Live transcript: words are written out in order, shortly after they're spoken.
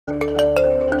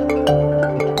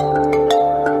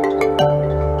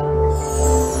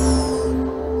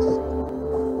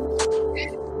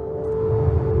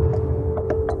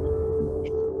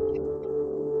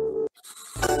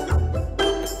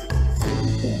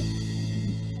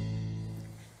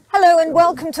And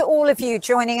welcome to all of you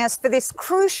joining us for this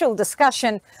crucial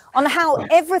discussion on how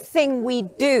everything we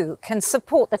do can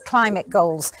support the climate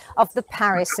goals of the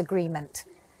Paris Agreement.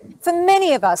 For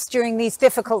many of us during these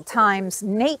difficult times,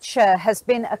 nature has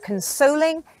been a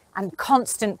consoling and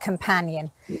constant companion.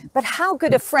 But how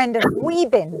good a friend have we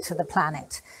been to the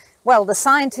planet? Well, the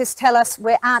scientists tell us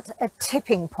we're at a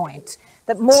tipping point,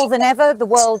 that more than ever, the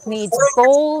world needs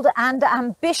bold and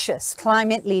ambitious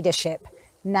climate leadership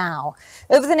now.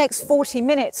 Over the next 40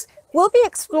 minutes, we'll be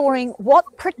exploring what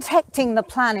protecting the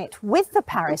planet with the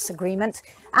Paris Agreement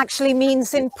actually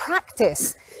means in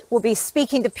practice. We'll be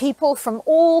speaking to people from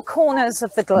all corners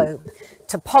of the globe,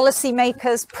 to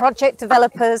policymakers, project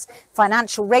developers,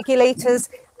 financial regulators,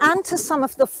 and to some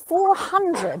of the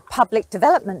 400 public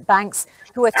development banks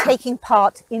who are taking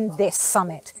part in this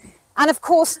summit. And of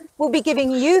course, we'll be giving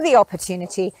you the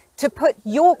opportunity to put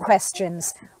your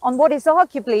questions on what is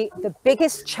arguably the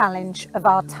biggest challenge of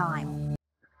our time.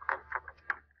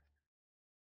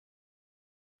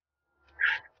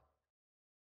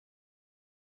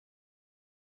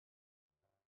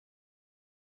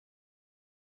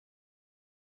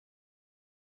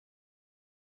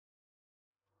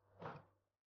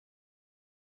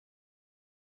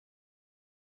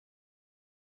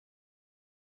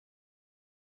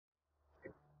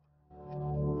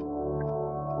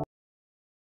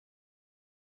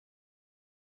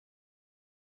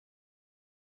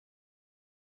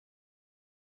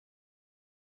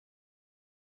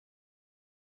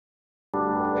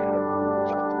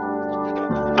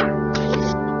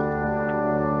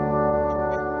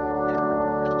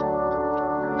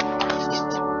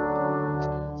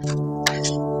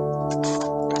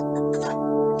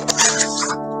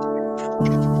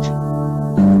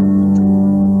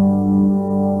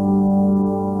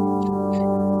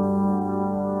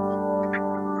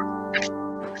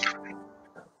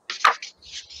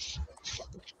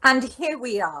 And here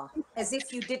we are, as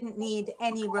if you didn't need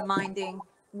any reminding.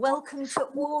 Welcome to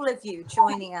all of you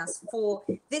joining us for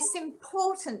this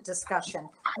important discussion.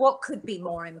 What could be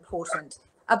more important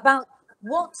about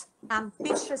what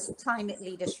ambitious climate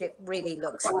leadership really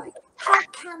looks like? How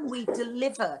can we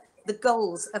deliver the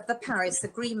goals of the Paris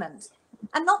Agreement?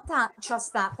 And not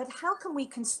just that, but how can we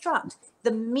construct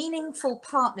the meaningful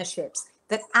partnerships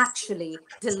that actually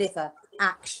deliver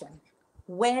action?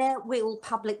 Where will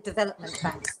public development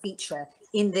banks feature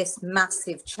in this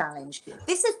massive challenge?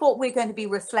 This is what we're going to be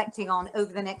reflecting on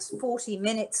over the next 40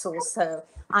 minutes or so.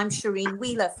 I'm Shireen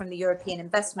Wheeler from the European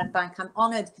Investment Bank. I'm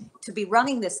honored to be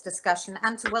running this discussion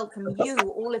and to welcome you,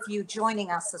 all of you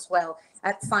joining us as well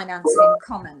at Finance in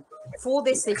Common for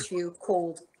this issue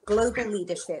called Global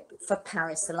Leadership for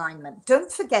Paris Alignment.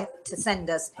 Don't forget to send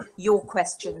us your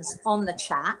questions on the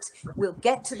chat. We'll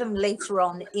get to them later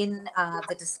on in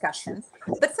the discussion.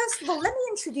 But first of all, let me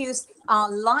introduce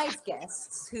our live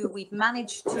guests who we've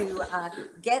managed to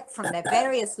get from their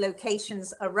various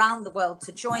locations around the world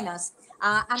to join us.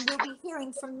 And we'll be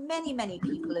hearing from many, many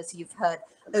people, as you've heard,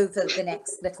 over the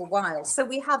next little while. So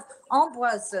we have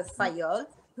Ambroise Fayolle,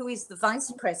 who is the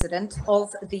Vice President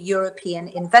of the European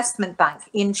Investment Bank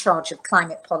in charge of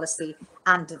climate policy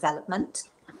and development.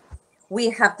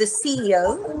 We have the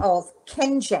CEO of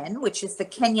KenGen, which is the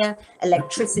Kenya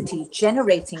Electricity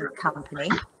Generating Company.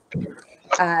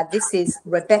 This is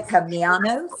Rebecca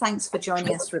Miano. Thanks for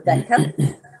joining us, Rebecca.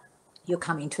 You're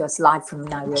coming to us live from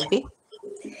Nairobi.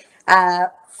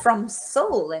 From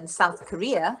Seoul in South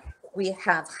Korea, we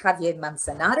have Javier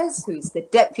Manzanares, who is the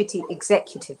Deputy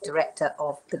Executive Director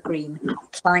of the Green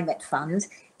Climate Fund.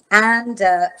 And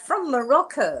from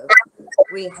Morocco,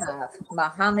 we have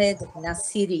Mohamed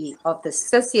Nassiri of the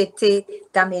Société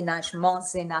d'Aménagement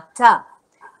Zenata.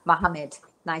 Mohamed,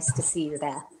 nice to see you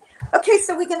there. Okay,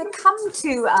 so we're going to come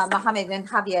to Mohamed and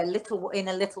Javier in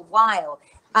a little while.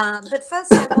 But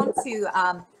first, I want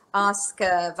to ask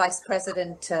Vice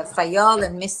President Fayolle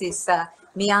and Mrs.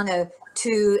 Miano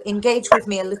to engage with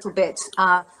me a little bit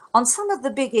on some of the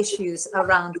big issues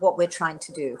around what we're trying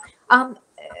to do.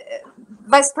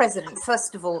 Vice President,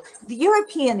 first of all, the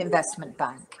European Investment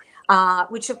Bank,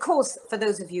 which of course, for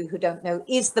those of you who don't know,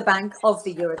 is the bank of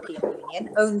the European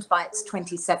Union, owned by its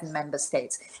 27 member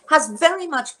states, has very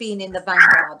much been in the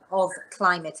vanguard of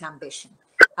climate ambition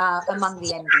among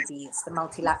the MDBs, the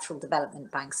multilateral development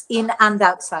banks, in and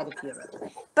outside of Europe.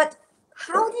 But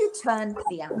how do you turn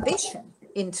the ambition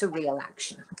into real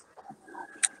action?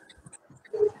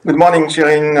 Good morning,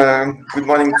 Shireen. Good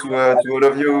morning to all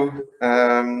of you,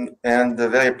 and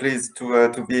very pleased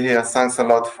to be here. Thanks a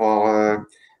lot for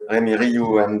Remy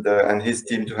Rioux and his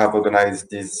team to have organized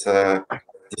this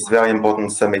very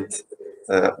important summit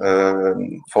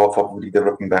for public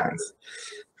development banks.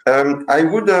 I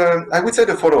would say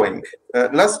the following.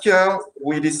 Last year,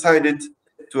 we decided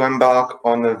to embark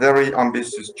on a very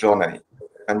ambitious journey.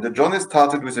 And the journey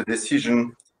started with a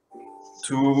decision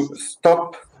to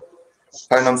stop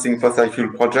financing fossil fuel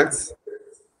projects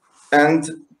and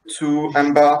to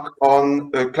embark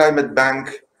on a climate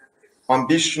bank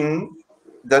ambition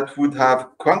that would have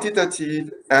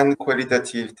quantitative and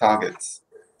qualitative targets.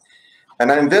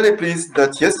 And I'm very pleased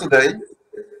that yesterday,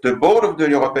 the board of the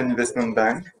European Investment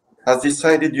Bank has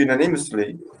decided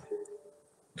unanimously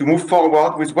to move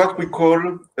forward with what we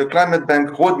call a climate bank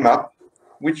roadmap,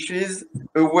 which is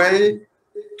a way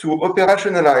to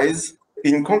operationalize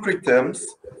in concrete terms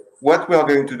what we are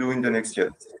going to do in the next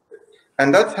years.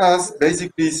 And that has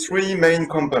basically three main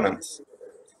components.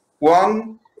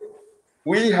 One,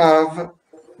 we have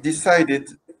decided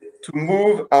to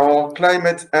move our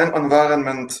climate and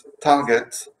environment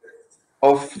target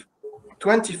of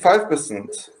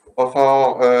 25% of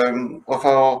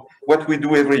our what we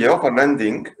do every year for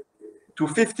lending to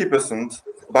 50%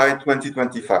 by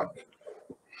 2025.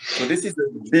 So this is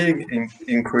a big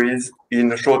increase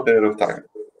in a short period of time.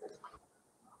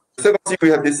 The second thing we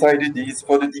have decided is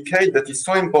for the decade that is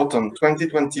so important,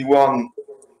 2021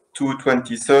 to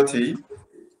 2030,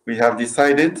 we have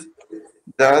decided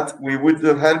that we would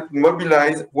help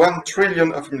mobilize 1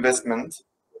 trillion of investment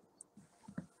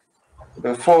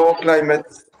for climate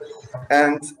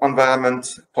and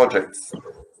environment projects.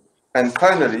 And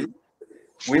finally,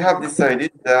 we have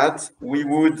decided that we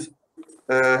would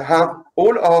have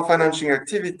all our financing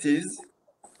activities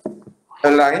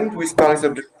aligned with Paris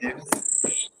objectives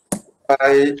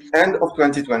by end of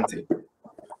 2020.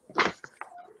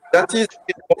 That is,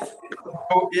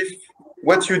 so if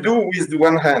what you do with the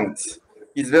one hand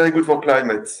is very good for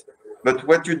climate, but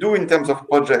what you do in terms of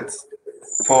projects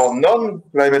for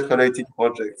non-climate related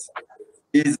projects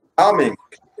is harming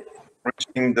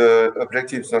reaching the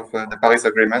objectives of the Paris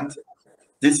Agreement,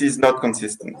 this is not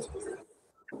consistent.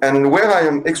 And where I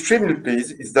am extremely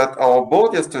pleased is that our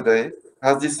board yesterday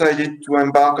has decided to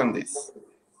embark on this.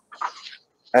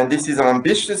 And this is an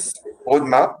ambitious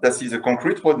roadmap, this is a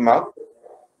concrete roadmap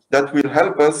that will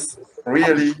help us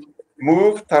really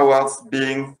move towards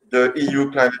being the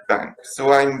EU climate bank.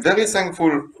 So I'm very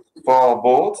thankful for our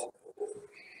board.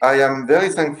 I am very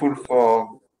thankful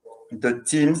for the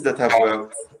teams that have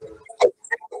worked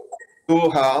so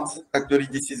hard. Actually,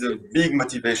 this is a big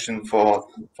motivation for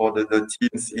the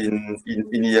teams in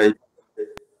EIB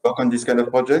work on this kind of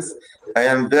projects. I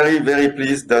am very, very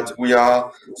pleased that we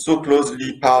are so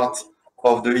closely part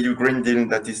of the EU Green Deal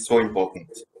that is so important.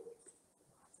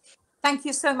 Thank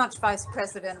you so much, Vice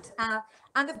President.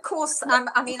 And of course,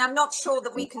 I mean, I'm not sure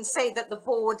that we can say that the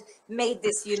board made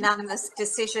this unanimous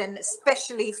decision,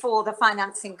 especially for the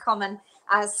Financing Common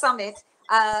Summit,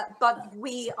 but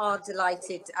we are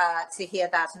delighted to hear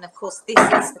that. And of course, this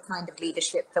is the kind of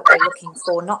leadership that we're looking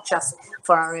for, not just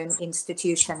for our own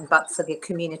institution, but for the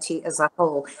community as a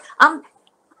whole.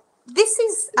 This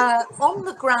is on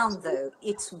the ground, though,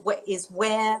 is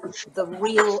where the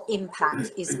real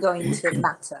impact is going to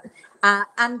matter.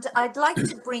 And I'd like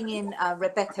to bring in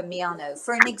Rebecca Miano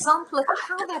for an example of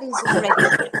how that is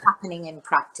already happening in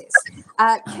practice.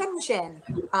 KenGen,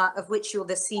 of which you're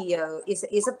the CEO,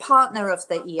 is a partner of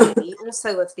the EIB,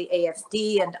 also of the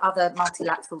AFD and other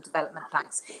multilateral development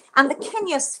banks. And the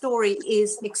Kenya story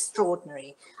is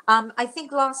extraordinary. I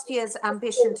think last year's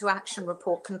Ambition to Action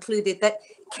report concluded that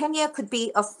Kenya could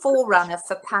be a forerunner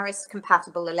for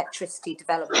Paris-compatible electricity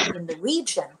development in the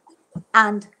region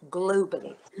and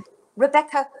globally.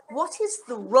 Rebecca, what is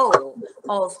the role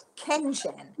of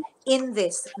KenGen in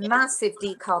this massive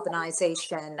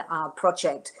decarbonisation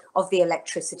project of the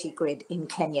electricity grid in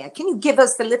Kenya? Can you give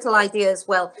us a little idea as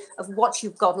well of what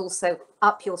you've got also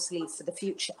up your sleeve for the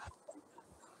future?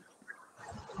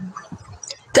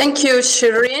 Thank you,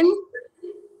 Shireen.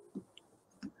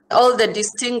 All the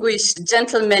distinguished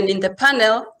gentlemen in the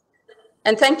panel,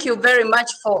 and thank you very much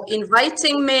for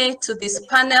inviting me to this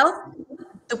panel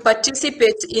to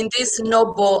participate in this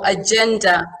noble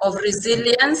agenda of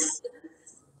resilience,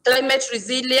 climate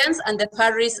resilience, and the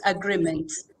Paris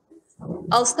Agreement.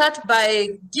 I'll start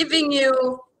by giving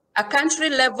you a country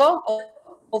level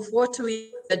of what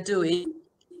we are doing.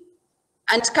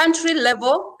 At country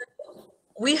level,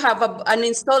 we have an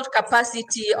installed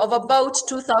capacity of about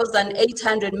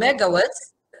 2,800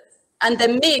 megawatts, and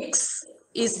the mix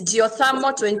is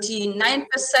geothermal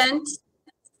 29%,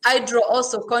 hydro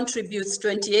also contributes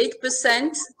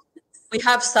 28%, we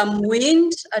have some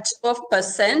wind at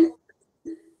 12%,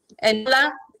 and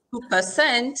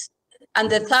 2%, and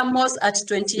the thermals at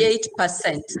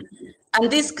 28%. And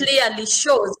this clearly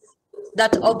shows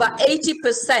that over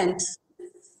 80%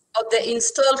 of the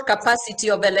installed capacity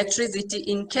of electricity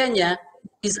in Kenya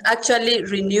is actually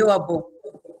renewable.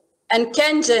 And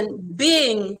KenGen,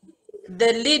 being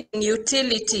the leading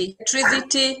utility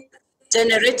electricity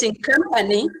generating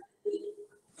company,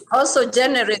 also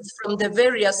generates from the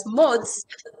various modes,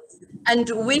 and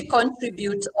we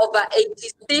contribute over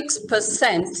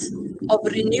 86% of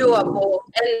renewable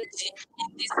energy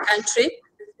in this country.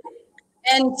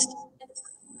 And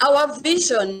our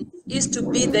vision is to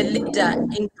be the leader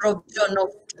in provision of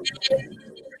clean,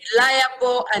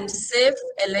 reliable, and safe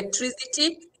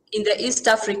electricity in the East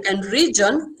African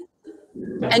region.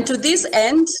 And to this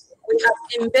end, we have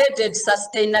embedded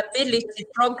sustainability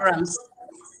programs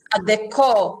at the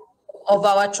core of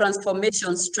our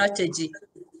transformation strategy.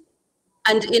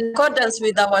 And in accordance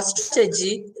with our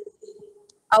strategy,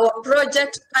 our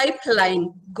project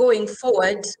pipeline going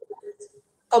forward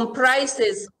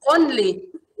comprises only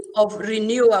of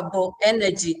renewable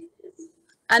energy.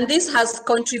 And this has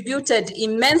contributed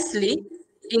immensely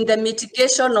in the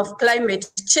mitigation of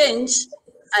climate change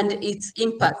and its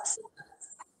impacts.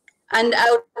 And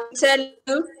I will tell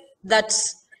you that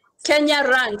Kenya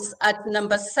ranks at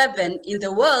number 7 in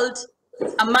the world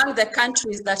among the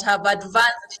countries that have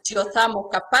advanced geothermal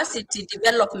capacity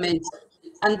development.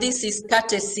 And this is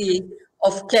courtesy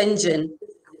of KenGen.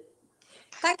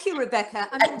 Thank you, Rebecca.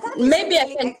 I mean, that is maybe a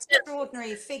really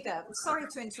extraordinary figure. Sorry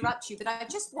to interrupt you, but I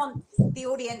just want the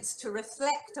audience to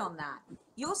reflect on that.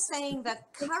 You're saying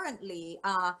that currently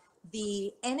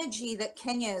the energy that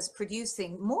Kenya is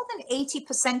producing, more than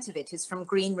 80% of it is from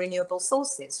green renewable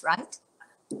sources, right?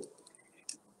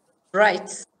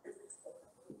 Right.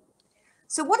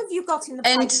 So what have you got in the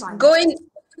pipeline?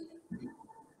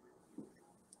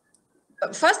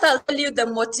 First, I'll tell you the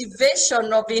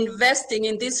motivation of investing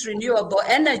in this renewable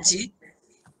energy.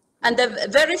 And the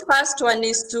very first one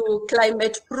is to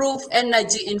climate-proof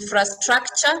energy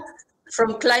infrastructure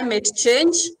from climate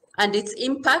change and its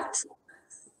impact.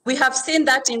 We have seen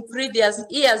that in previous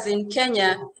years in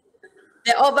Kenya,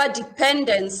 the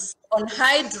over-dependence on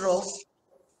hydro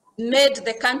made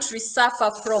the country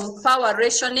suffer from power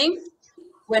rationing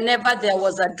whenever there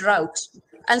was a drought.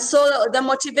 And so the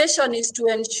motivation is to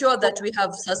ensure that we have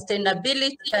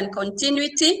sustainability and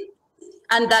continuity,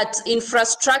 and that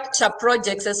infrastructure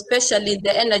projects, especially in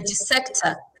the energy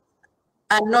sector,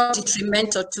 are not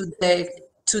detrimental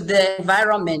to the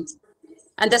environment.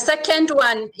 And the second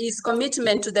one is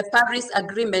commitment to the Paris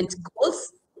Agreement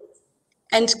goals.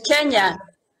 And Kenya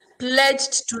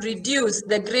pledged to reduce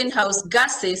the greenhouse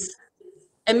gases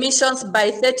emissions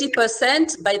by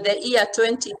 30% by the year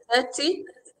 2030.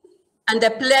 And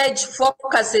the pledge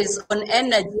focuses on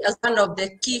energy as one of the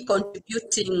key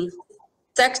contributing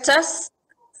sectors.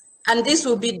 And this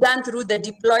will be done through the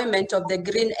deployment of the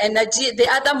green energy. The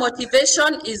other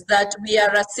motivation is that we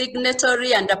are a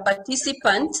signatory and a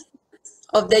participant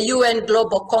of the UN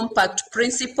Global Compact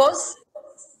principles.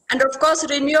 And of course,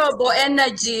 renewable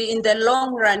energy in the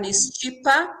long run is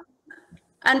cheaper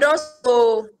and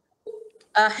also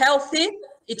healthy.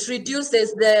 It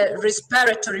reduces the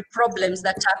respiratory problems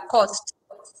that are caused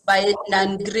by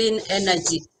non-green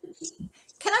energy.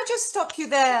 Can I just stop you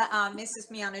there, Mrs.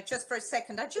 Miano, just for a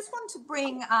second? I just want to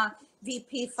bring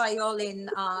VP Fayol in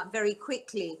very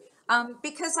quickly,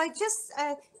 because I just,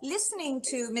 listening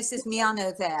to Mrs.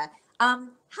 Miano there, how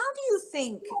do you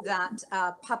think that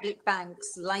public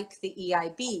banks like the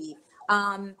EIB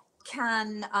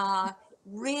can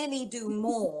really do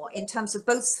more in terms of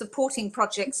both supporting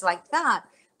projects like that,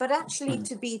 but actually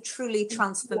to be truly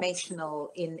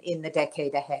transformational in the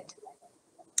decade ahead?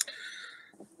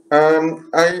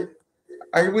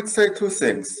 I would say two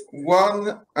things.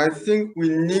 One, I think we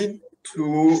need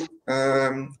to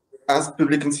ask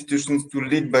public institutions to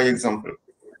lead by example.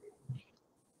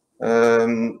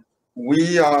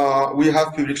 We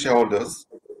have public shareholders.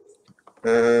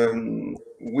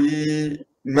 We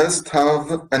must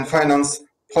have and finance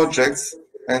projects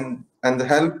and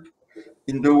help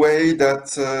in the way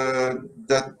that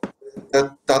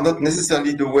are not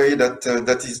necessarily the way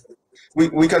that is.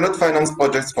 We cannot finance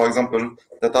projects, for example,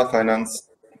 that are financed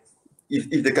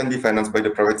if they can be financed by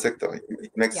the private sector.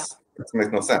 It makes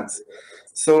no sense.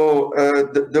 So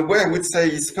the way I would say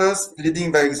is first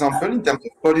leading by example in terms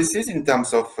of policies, in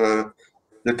terms of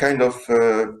the kind of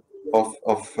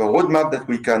roadmap that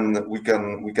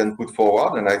we can put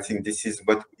forward, and I think this is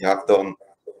what we have done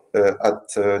at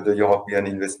the European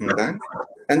Investment Bank.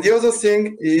 And the other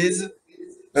thing is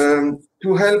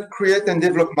to help create and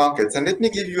develop markets. And let me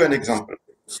give you an example.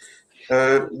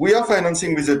 We are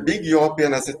financing with a big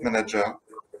European asset manager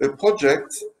a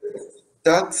project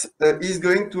that is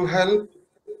going to help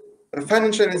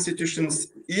financial institutions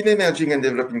in emerging and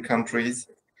developing countries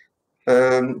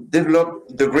develop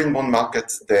the green bond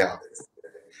markets there.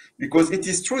 Because it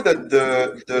is true that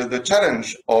the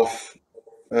challenge of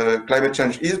climate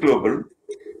change is global,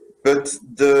 but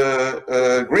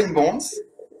the green bonds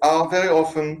are very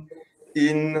often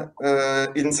in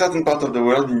certain parts of the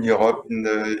world, in Europe, in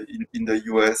the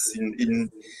US,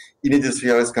 in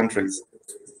industrialized countries.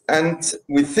 And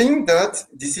we think that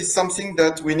this is something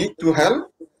that we need to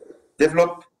help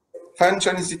develop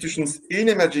financial institutions in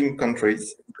emerging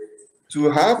countries to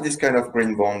have this kind of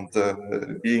green bond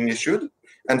being issued.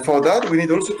 And for that, we need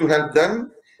also to help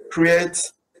them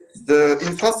create the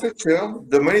infrastructure,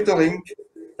 the monitoring,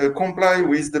 comply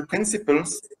with the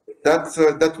principles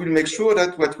that will make sure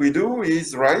that what we do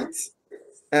is right,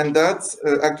 and that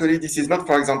actually this is not,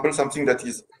 for example, something that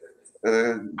is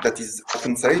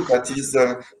often said, that is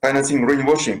financing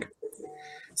greenwashing.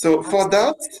 So for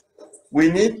that, we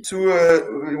need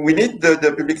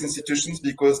the public institutions,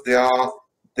 because they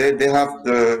have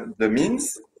the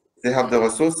means, they have the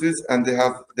resources, and they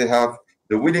have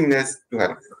the willingness to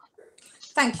help.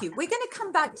 Thank you. We're going to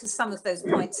come back to some of those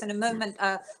points in a moment,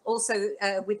 also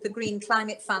with the Green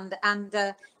Climate Fund. And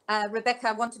Rebecca,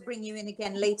 I want to bring you in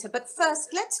again later. But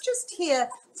first, let's just hear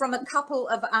from a couple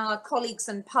of our colleagues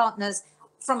and partners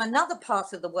from another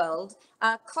part of the world,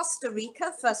 Costa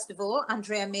Rica, first of all,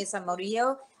 Andrea Meza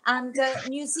Murillo, and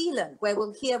New Zealand, where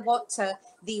we'll hear what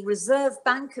the Reserve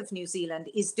Bank of New Zealand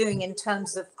is doing in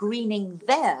terms of greening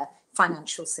their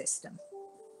financial system.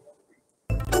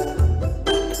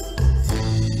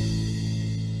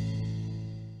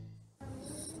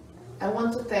 I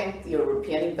want to thank the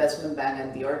European Investment Bank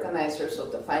and the organizers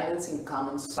of the Financing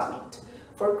Commons Summit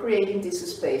for creating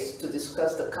this space to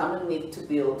discuss the common need to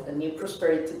build a new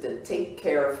prosperity that takes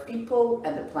care of people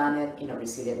and the planet in a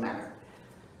resilient manner.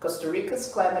 Costa Rica's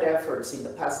climate efforts in the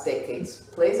past decades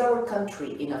place our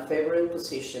country in a favorable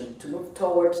position to move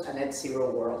towards a net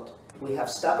zero world. We have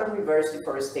stopped and reversed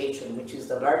deforestation, which is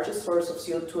the largest source of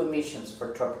CO2 emissions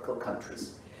for tropical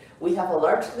countries. We have a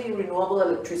largely renewable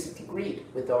electricity grid,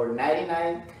 with over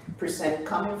 99%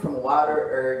 coming from water,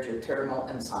 air, geothermal,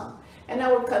 and sun. And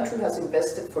our country has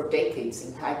invested for decades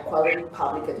in high-quality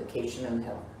public education and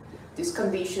health. These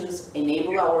conditions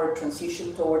enable our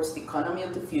transition towards the economy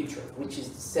of the future, which is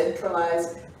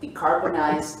decentralized,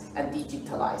 decarbonized, and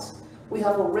digitalized. We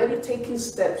have already taken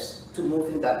steps to move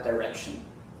in that direction.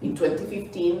 In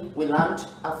 2015, we launched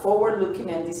a forward-looking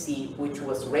NDC, which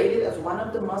was rated as one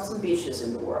of the most ambitious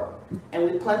in the world. And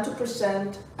we plan to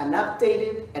present an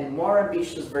updated and more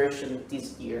ambitious version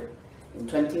this year. In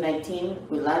 2019,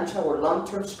 we launched our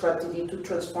long-term strategy to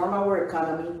transform our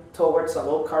economy towards a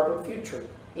low-carbon future,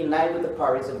 in line with the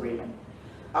Paris Agreement.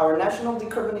 Our national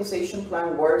decarbonization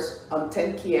plan works on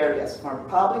 10 key areas, from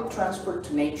public transport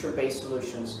to nature-based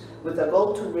solutions, with a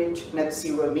goal to reach net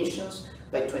zero emissions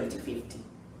by 2050.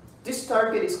 This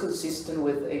target is consistent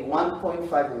with a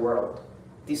 1.5 world.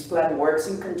 This plan works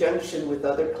in conjunction with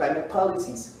other climate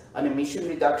policies on emission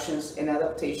reductions and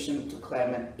adaptation to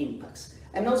climate impacts,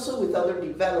 and also with other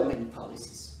development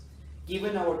policies.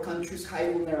 Given our country's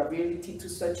high vulnerability to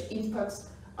such impacts,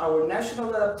 our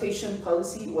national adaptation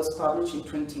policy was published in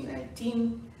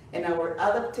 2019, and our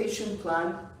adaptation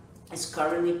plan is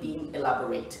currently being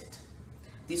elaborated.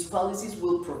 These policies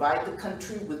will provide the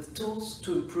country with tools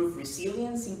to improve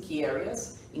resilience in key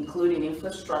areas, including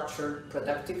infrastructure,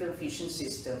 productive and efficient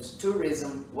systems,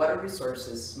 tourism, water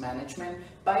resources management,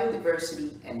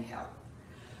 biodiversity, and health.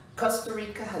 Costa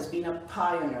Rica has been a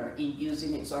pioneer in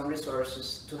using its own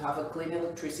resources to have a clean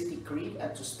electricity grid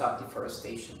and to stop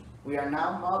deforestation. We are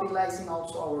now mobilizing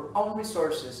also our own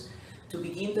resources to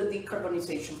begin the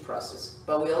decarbonization process,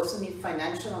 but we also need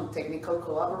financial and technical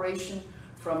collaboration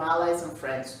from allies and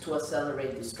friends to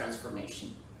accelerate this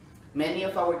transformation. Many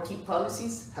of our key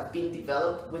policies have been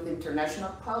developed with international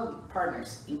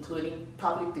partners, including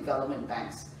public development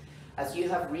banks, as you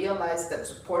have realized that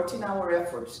supporting our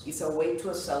efforts is a way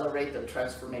to accelerate the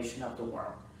transformation of the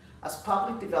world. As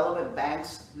public development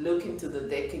banks look into the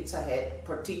decades ahead,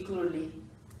 particularly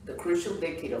the crucial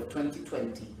decade of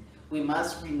 2020, we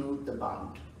must renew the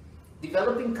bond.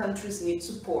 Developing countries need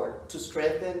support to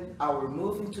strengthen our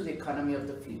move into the economy of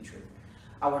the future.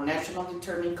 Our national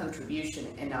determined contribution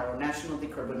and our national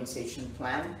decarbonization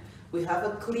plan, we have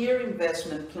a clear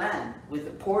investment plan with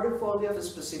a portfolio of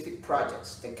specific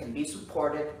projects that can be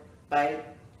supported by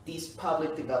these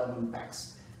public development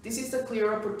banks. This is a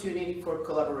clear opportunity for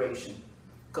collaboration.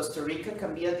 Costa Rica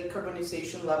can be a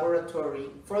decarbonization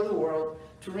laboratory for the world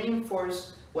to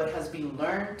reinforce what has been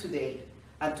learned to date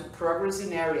and to progress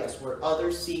in areas where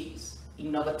others see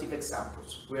innovative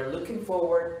examples. We are looking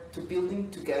forward to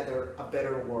building together a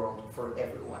better world for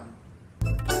everyone.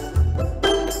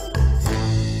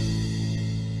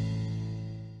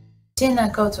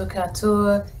 Tēnā koutou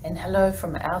katoa, and hello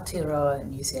from Aotearoa,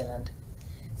 New Zealand.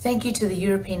 Thank you to the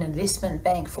European Investment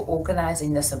Bank for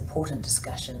organising this important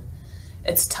discussion.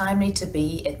 It's timely to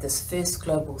be at this first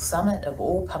global summit of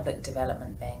all public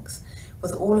development banks.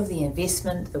 With all of the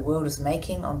investment the world is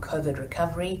making on COVID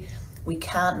recovery, we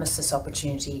can't miss this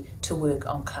opportunity to work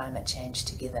on climate change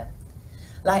together.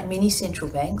 Like many central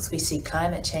banks, we see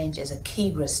climate change as a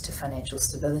key risk to financial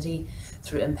stability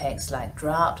through impacts like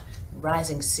drought,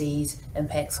 rising seas,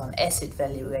 impacts on asset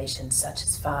valuations such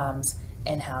as farms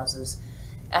and houses.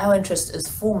 Our interest is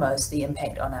foremost the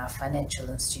impact on our financial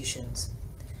institutions.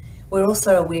 We're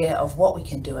also aware of what we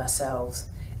can do ourselves.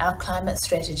 Our climate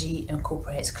strategy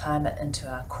incorporates climate into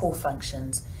our core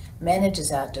functions,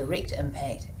 manages our direct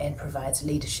impact, and provides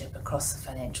leadership across the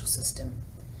financial system.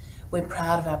 We're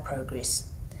proud of our progress.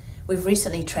 We've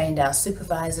recently trained our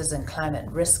supervisors in climate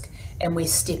risk, and we're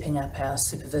stepping up our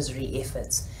supervisory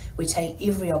efforts. We take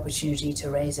every opportunity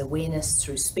to raise awareness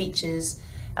through speeches,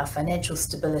 our financial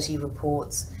stability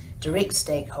reports, direct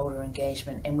stakeholder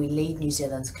engagement, and we lead New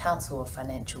Zealand's Council of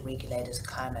Financial Regulators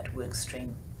Climate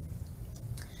Workstream.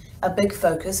 A big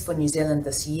focus for New Zealand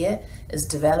this year is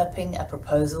developing a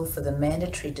proposal for the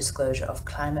mandatory disclosure of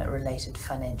climate-related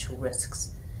financial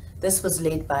risks. This was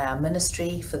led by our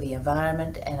Ministry for the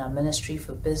Environment and our Ministry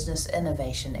for Business,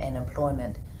 Innovation and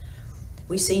Employment.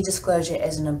 We see disclosure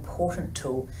as an important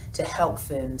tool to help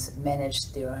firms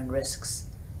manage their own risks.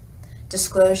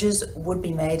 Disclosures would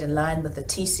be made in line with the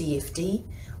TCFD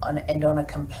and on a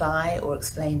comply or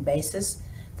explain basis.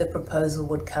 The proposal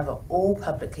would cover all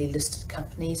publicly listed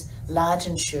companies, large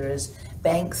insurers,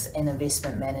 banks and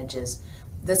investment managers.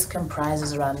 This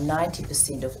comprises around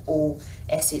 90% of all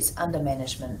assets under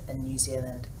management in New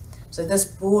Zealand. So this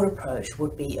broad approach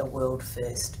would be a world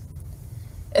first.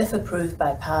 If approved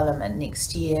by Parliament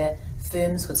next year,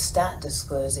 firms would start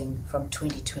disclosing from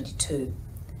 2022.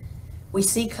 We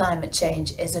see climate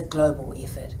change as a global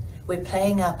effort. We're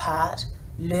playing our part,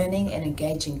 learning and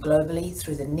engaging globally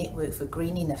through the Network for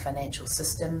Greening the Financial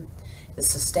System, the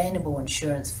Sustainable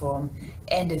Insurance Forum,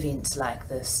 and events like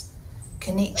this.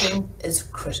 Connecting is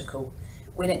critical.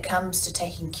 When it comes to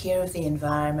taking care of the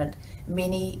environment,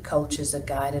 many cultures are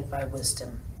guided by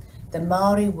wisdom. The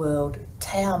Māori world,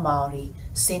 Te Ao Māori,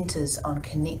 centres on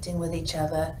connecting with each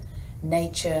other,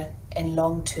 nature and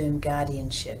long-term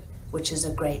guardianship, which is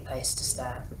a great place to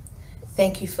start.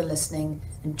 Thank you for listening.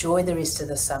 Enjoy the rest of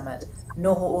the summit.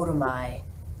 Noho ora mai.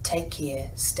 Take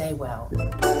care. Stay well.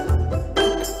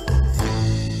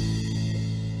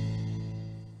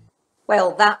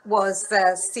 Well, that was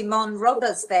Simone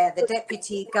Roberts there, the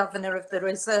Deputy Governor of the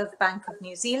Reserve Bank of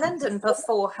New Zealand, and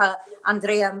before her,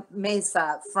 Andrea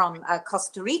Meza from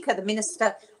Costa Rica, the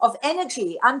Minister of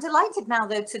Energy. I'm delighted now,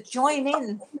 though, to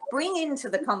bring into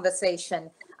the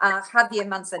conversation Javier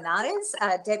Manzanares,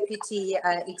 Deputy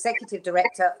Executive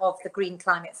Director of the Green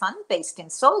Climate Fund based in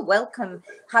Seoul. Welcome,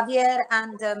 Javier,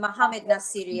 and Mohamed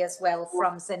Nassiri as well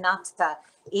from Zenata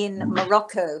in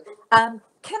Morocco.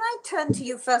 Can I turn to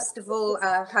you first of all,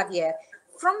 Javier?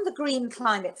 From the Green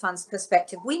Climate Fund's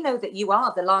perspective, we know that you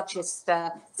are the largest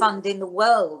fund in the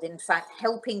world, in fact,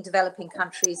 helping developing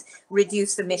countries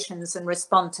reduce emissions and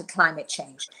respond to climate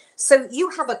change. So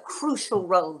you have a crucial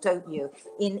role, don't you,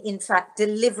 in fact,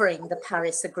 delivering the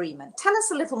Paris Agreement. Tell us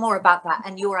a little more about that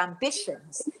and your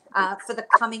ambitions for the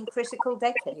coming critical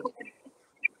decade.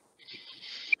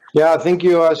 Yeah, thank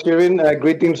you, Shirin.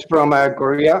 Greetings from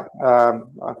Korea.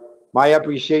 My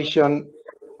appreciation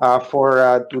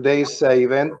for today's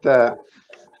event,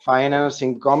 Finance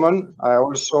in Common.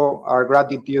 Also, our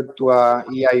gratitude to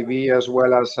EIB as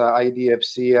well as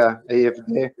IDFC,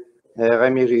 AFD,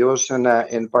 Remy Rios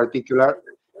in particular.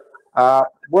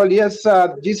 Well, yes,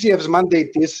 GCF's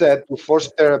mandate is to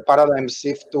foster a paradigm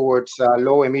shift towards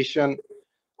low emission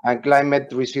and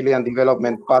climate resilient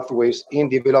development pathways in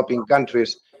developing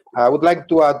countries. I would like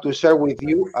to share with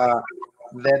you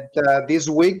that this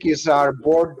week is our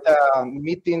board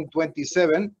meeting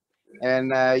 27,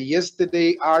 and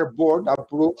yesterday our board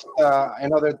approved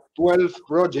another 12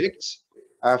 projects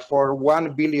for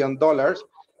 $1 billion.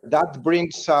 That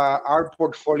brings our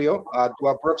portfolio to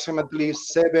approximately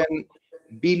 $7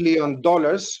 billion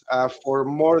for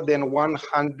more than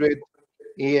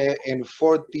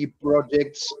 140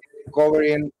 projects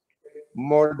covering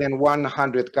more than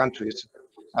 100 countries.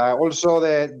 Also,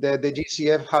 the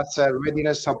GCF has a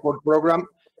readiness support program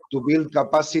to build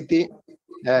capacity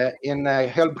and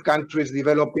help countries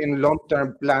developing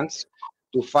long-term plans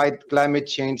to fight climate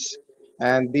change.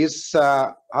 And this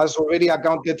has already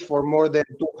accounted for more than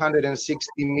 $260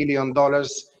 million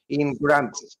in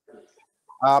grants.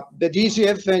 The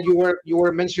GCF, you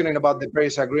were mentioning about the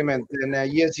Paris Agreement,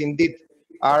 and yes, indeed,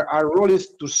 our role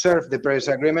is to serve the Paris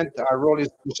Agreement. Our role is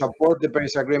to support the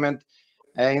Paris Agreement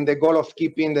in the goal of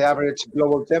keeping the average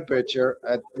global temperature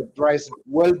at rise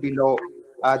well below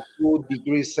 2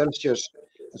 degrees Celsius.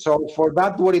 So for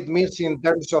that, what it means in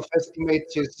terms of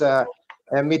estimates is a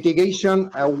mitigation,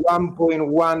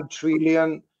 1.1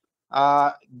 trillion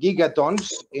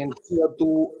gigatons in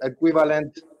CO2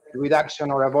 equivalent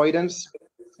reduction or avoidance.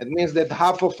 It means that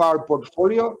half of our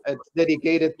portfolio is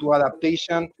dedicated to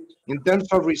adaptation. In terms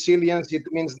of resilience, it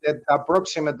means that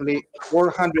approximately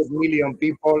 400 million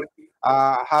people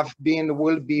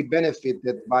will be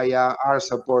benefited by our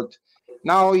support.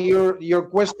 Now, your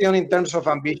question in terms of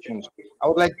ambitions, I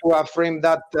would like to frame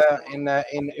that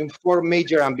in four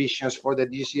major ambitions for the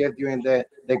GCF during the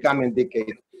coming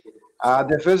decade.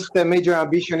 The first major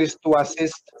ambition is to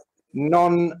assist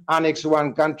non-Annex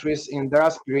 1 countries in their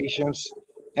aspirations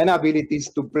and abilities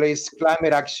to place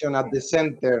climate action at the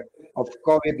center of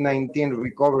COVID-19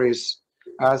 recoveries.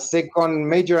 Second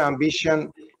major ambition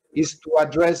is to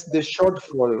address the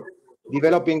shortfall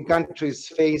developing countries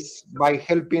face by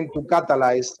helping to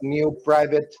catalyze new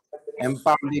private and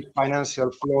public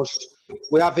financial flows.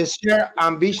 We have a shared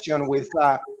ambition with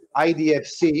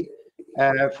IDFC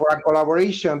for a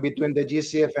collaboration between the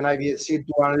GCF and IDFC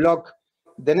to unlock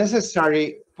the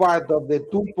necessary part of the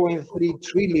 2.3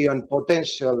 trillion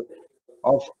potential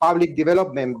of public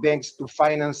development banks to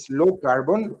finance low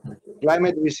carbon,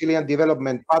 climate resilient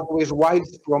development pathways while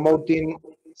promoting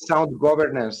sound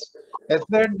governance. A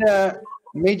third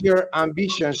major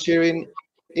ambition sharing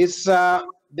is that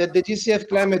the GCF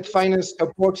climate finance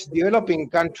supports developing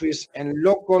countries and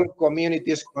local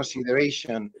communities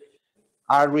consideration.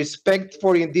 Our respect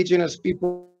for indigenous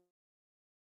people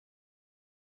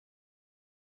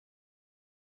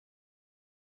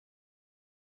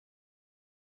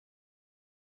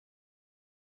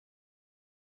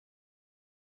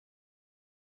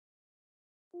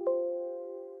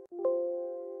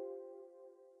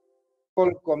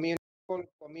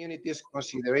communities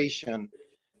consideration.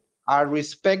 Our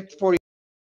respect for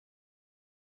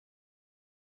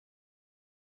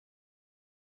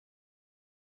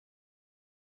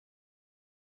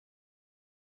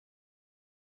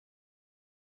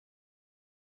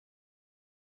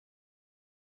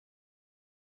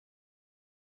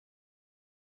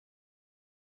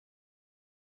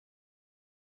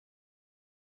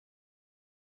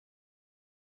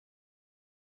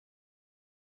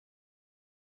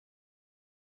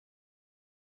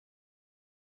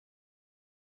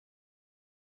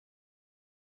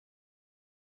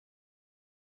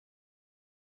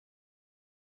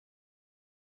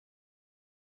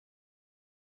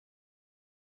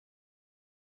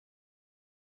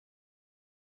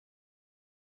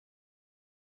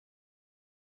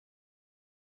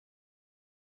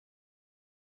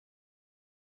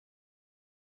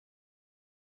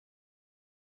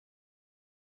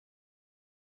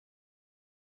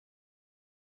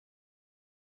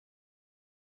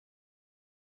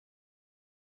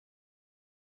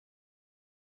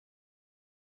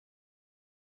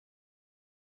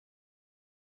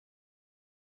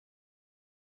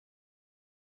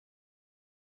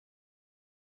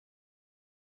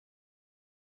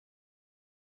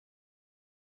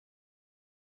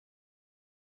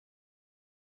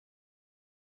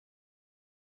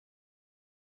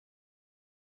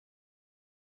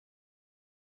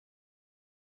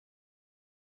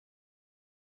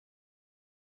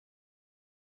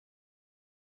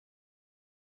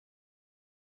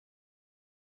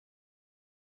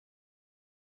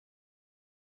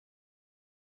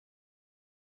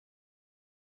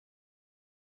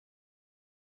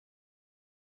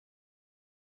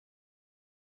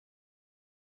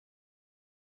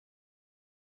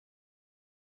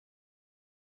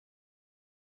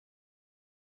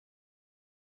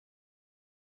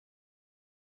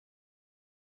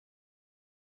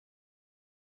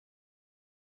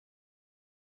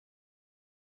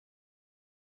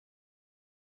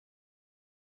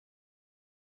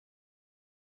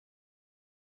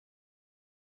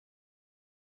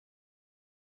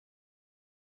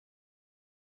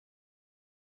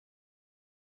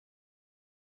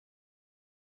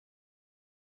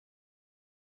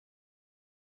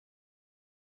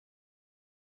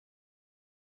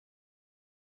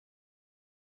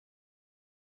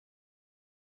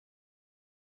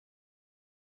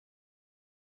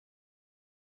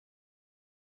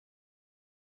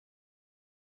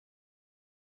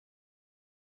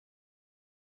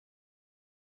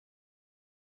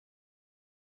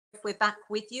we're back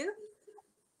with you,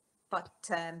 but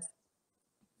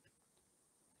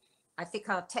I think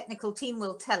our technical team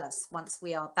will tell us once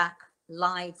we are back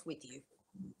live with you.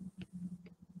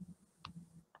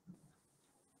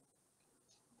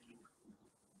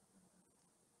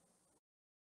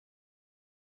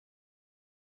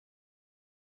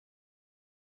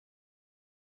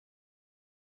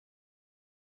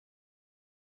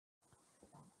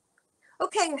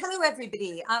 Okay, hello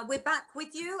everybody. We're back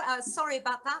with you. Sorry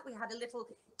about that. We had a little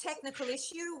technical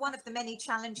issue, one of the many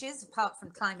challenges, apart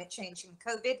from climate change and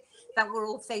COVID, that we're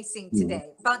all facing today.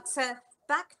 But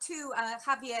back to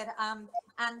Javier,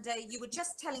 and you were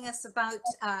just telling us about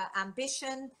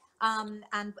ambition and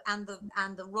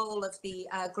the role of the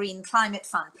Green Climate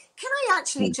Fund. Can I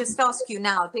actually just ask you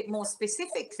now a bit more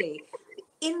specifically,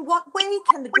 in what way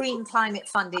can the Green Climate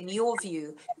Fund, in your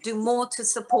view, do more to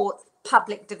support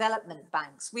public development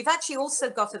banks? We've actually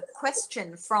also got a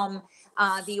question from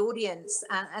the audience,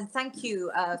 and thank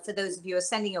you for those of you who are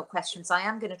sending your questions. I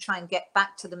am going to try and get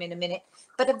back to them in a minute,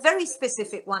 but a very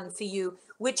specific one for you,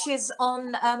 which is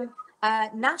on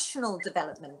national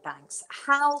development banks.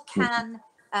 How can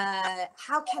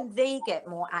they get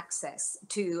more access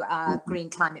to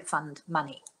Green Climate Fund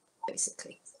money,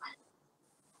 basically?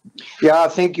 Yeah,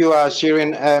 thank you,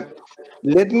 Shirin.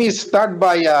 Let me start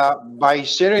by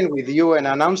sharing with you and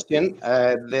announcing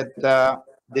that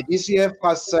the GCF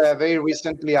has very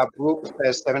recently approved a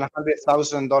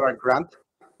 $700,000 grant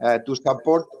to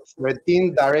support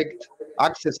 13 direct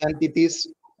access entities,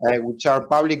 which are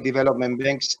public development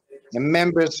banks and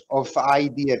members of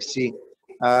IDFC.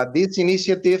 This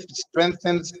initiative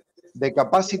strengthens the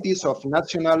capacities of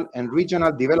national and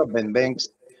regional development banks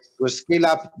to scale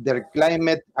up their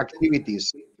climate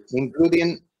activities,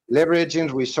 including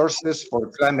leveraging resources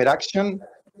for climate action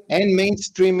and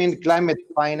mainstreaming climate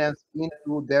finance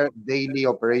into their daily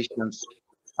operations.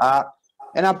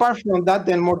 And apart from that,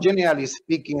 and more generally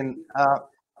speaking,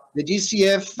 the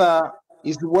GCF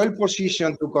is well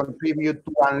positioned to contribute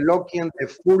to unlocking the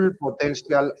full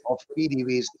potential of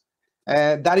PDBs.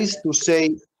 That is to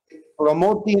say,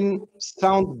 promoting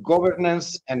sound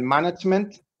governance and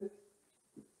management,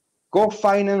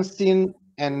 co-financing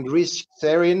and risk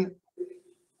sharing,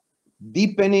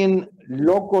 deepening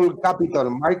local capital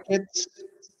markets.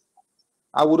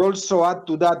 I would also add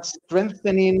to that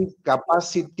strengthening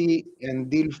capacity and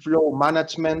deal flow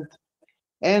management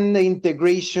and the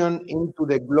integration into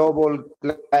the global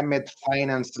climate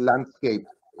finance landscape.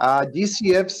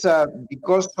 GCFs,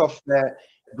 because of the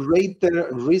greater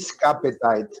risk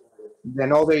appetite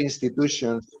than other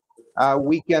institutions,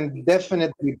 we can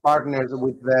definitely partner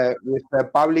with the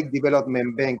public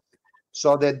development banks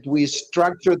so that we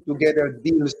structure together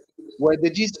deals where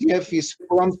the GCF is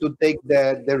prompt to take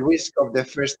the risk of the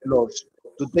first loss,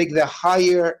 to take the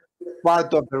higher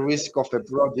part of the risk of a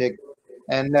project,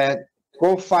 and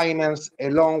co-finance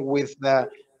along with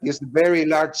this very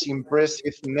large,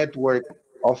 impressive network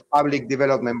of public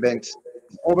development banks.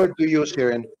 Over to you,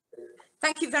 Sharon.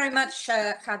 Thank you very much,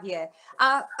 Javier.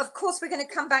 Of course, we're going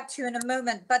to come back to you in a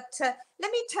moment, but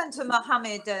let me turn to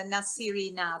Mohammed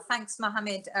Nasiri now. Thanks,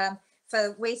 Mohammed,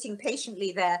 for waiting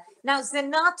patiently there. Now,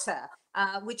 Zenata,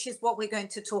 which is what we're going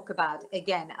to talk about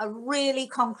again, a really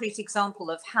concrete example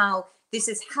of how this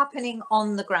is happening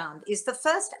on the ground, is the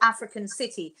first African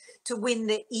city to win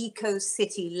the Eco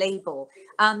City label.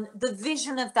 The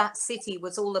vision of that city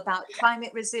was all about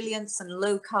climate resilience and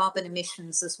low carbon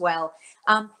emissions as well.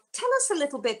 Tell us a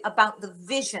little bit about the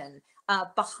vision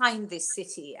behind this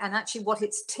city and actually what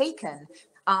it's taken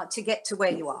to get to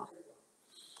where you are.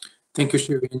 Thank you,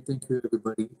 Shirin. Thank you,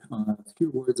 everybody. A few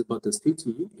words about the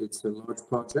city. It's a large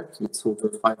project. It's over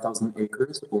 5,000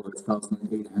 acres or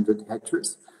 1,800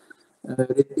 hectares.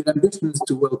 It ambitions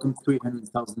to welcome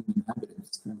 300,000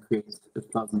 inhabitants and create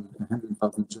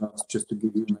 100,000 jobs, just to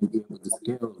give you an idea of the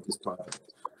scale of this project.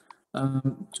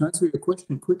 To answer your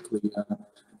question quickly,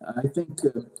 I think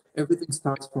everything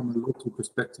starts from a local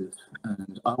perspective,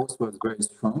 and ours was very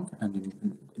strong, and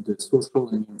in the social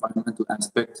and environmental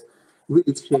aspect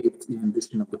really shaped the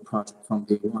ambition of the project from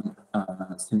day one,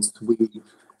 since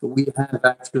we have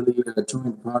actually a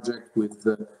joint project with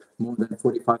more than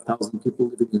 45,000 people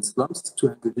living in slums,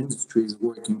 200 industries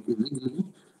working illegally,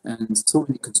 and so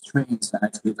many constraints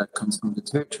actually that comes from the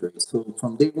territory. So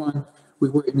from day one, we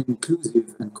were in an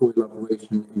inclusive and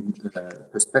collaboration in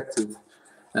perspective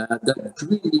that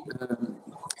really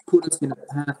put us in a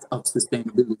path of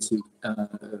sustainability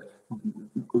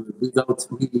without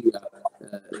really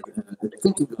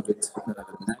thinking of it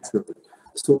naturally.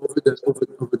 So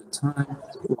over time,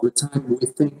 we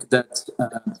think that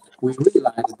we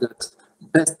realized that the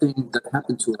best thing that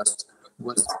happened to us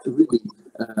was really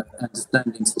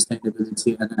understanding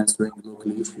sustainability and answering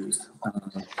local issues.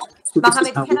 So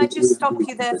Mohammed, can I just stop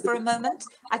you there for a moment?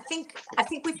 I think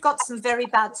we've got some very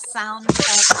bad sound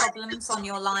problems on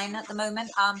your line at the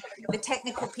moment. The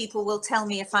technical people will tell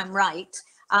me if I'm right.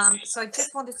 So I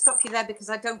just want to stop you there because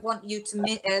I don't want you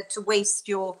to waste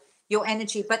your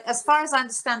energy. But as far as I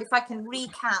understand, if I can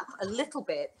recap a little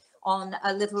bit on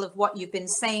a little of what you've been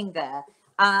saying there,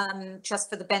 just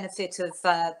for the benefit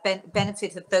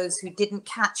of those who didn't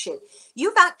catch it,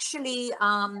 you've actually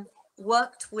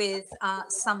worked with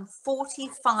some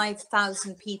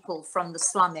 45,000 people from the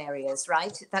slum areas,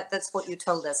 right? That's what you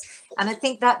told us. And I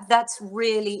think that's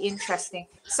really interesting.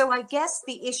 So I guess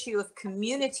the issue of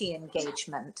community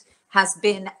engagement has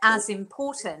been as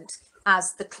important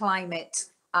as the climate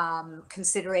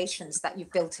considerations that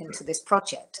you've built into this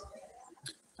project.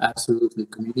 Absolutely,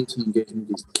 community engagement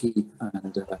is key,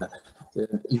 and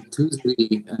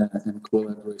inclusivity and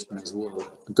collaboration as well.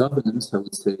 Governance, I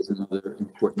would say, is another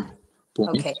important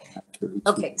point. Okay.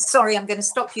 Okay. Sorry, I'm going to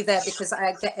stop you there because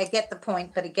I get the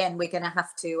point. But again, we're going to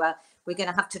have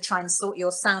to try and sort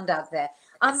your sound out there.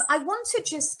 I want to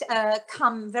just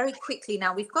come very quickly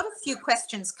now. We've got a few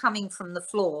questions coming from the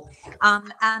floor,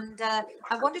 and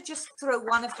I want to just throw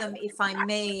one of them, if I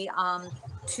may,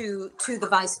 to the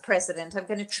Vice President. I'm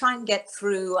going to try and get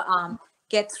through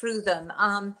them.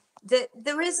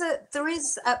 There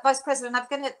is Vice President. I'm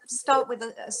going to start with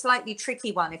a slightly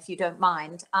tricky one, if you don't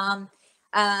mind.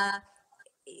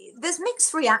 There's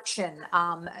mixed reaction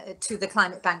to the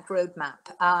Climate Bank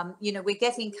roadmap. You know, we're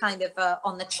getting kind of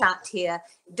on the chat here,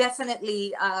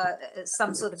 definitely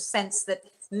some sort of sense that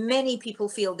many people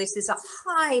feel this is a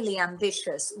highly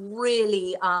ambitious,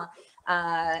 really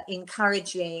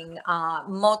encouraging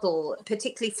model,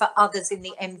 particularly for others in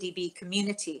the MDB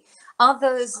community.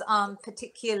 Others,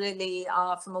 particularly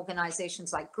from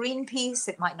organizations like Greenpeace,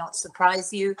 it might not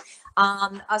surprise you,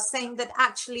 are saying that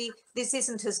actually this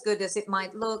isn't as good as it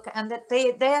might look, and that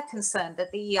they're concerned that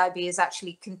the EIB is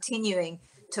actually continuing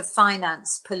to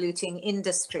finance polluting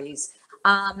industries,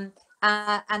 and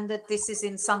that this is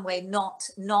in some way not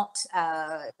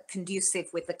conducive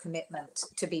with the commitment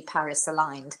to be Paris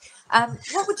aligned.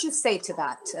 What would you say to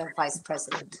that, Vice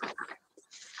President?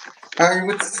 I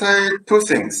would say two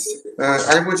things.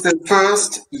 I would say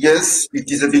first, yes,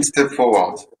 it is a big step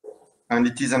forward, and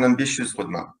it is an ambitious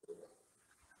roadmap.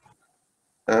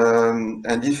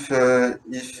 And if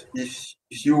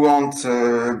you want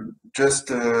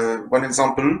just one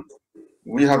example,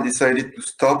 we have decided to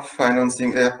stop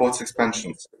financing airports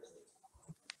expansions.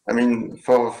 I mean,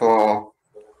 for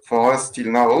us till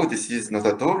now, this is not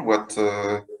at all what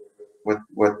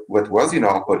was in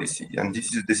our policy, and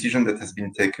this is a decision that has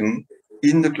been taken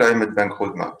in the Climate Bank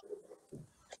roadmap.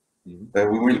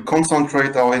 We will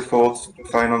concentrate our efforts to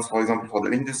finance, for example, for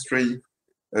the industry,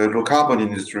 low carbon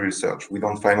industry research. We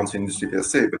don't finance industry per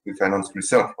se, but we finance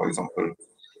research, for example,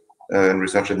 and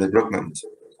research and development.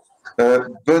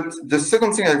 But the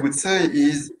second thing I would say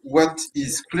is what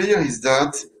is clear is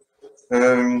that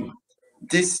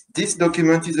this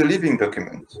document is a living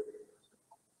document.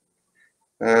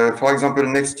 For example,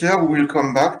 next year we will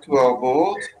come back to our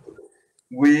board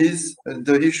with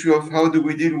the issue of how do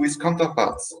we deal with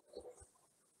counterparts.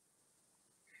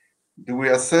 Do we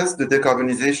assess the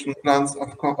decarbonization plans of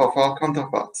our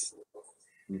counterparts?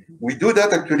 We do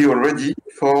that actually already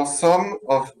for some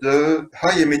of the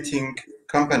high emitting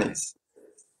companies.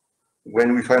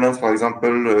 When we finance, for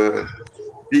example, a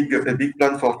big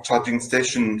plan for charging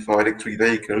station for electric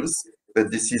vehicles, but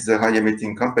this is a high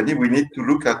emitting company, we need to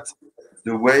look at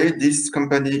the way this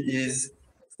company is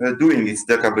doing its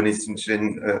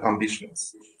decarbonization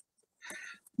ambitions.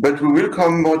 But we will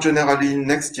come more generally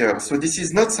next year. So this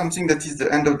is not something that is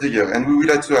the end of the year, and we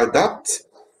will have to adapt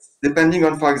depending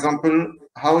on, for example,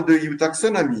 how the EU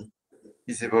taxonomy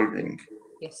is evolving.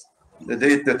 Yes.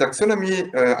 The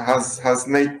taxonomy has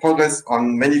made progress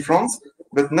on many fronts,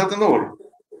 but not on all.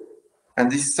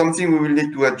 And this is something we will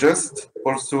need to adjust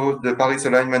also the Paris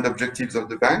alignment objectives of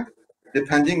the bank,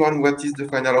 depending on what is the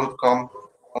final outcome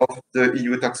of the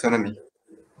EU taxonomy.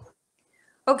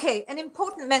 Okay, an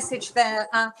important message there,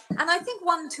 and I think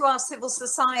one to our civil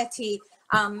society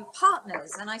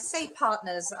partners, and I say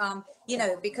partners, you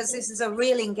know, because this is a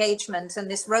real engagement, and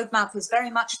this roadmap is very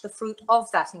much the fruit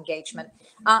of that engagement.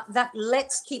 That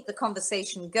let's keep the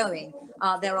conversation going.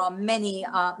 There are many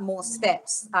more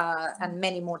steps and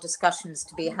many more discussions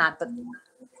to be had, but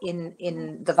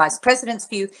in the Vice President's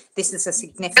view, this is a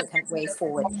significant way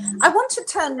forward. I want to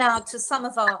turn now to some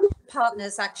of our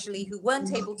partners actually who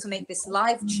weren't able to make this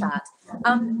live chat.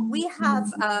 We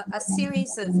have a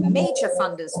series of major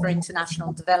funders for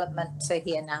international development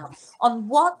here now on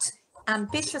what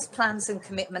ambitious plans and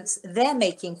commitments they're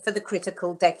making for the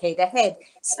critical decade ahead,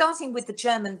 starting with the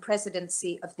German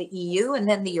presidency of the EU and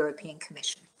then the European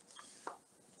Commission.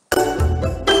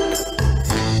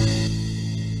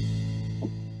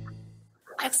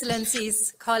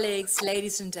 Excellencies, colleagues,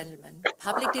 ladies and gentlemen,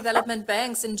 public development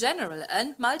banks in general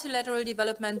and multilateral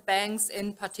development banks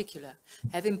in particular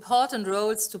have important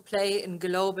roles to play in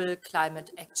global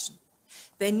climate action.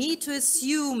 They need to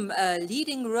assume a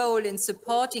leading role in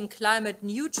supporting climate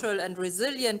neutral and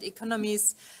resilient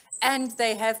economies, and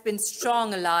they have been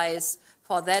strong allies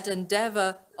for that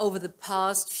endeavor over the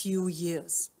past few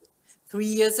years. 3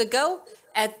 years ago,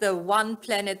 at the One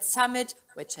Planet Summit,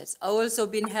 which has also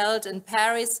been held in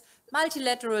Paris,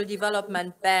 multilateral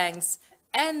development banks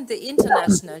and the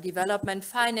International Development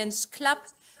Finance Club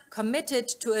committed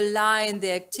to align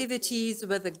their activities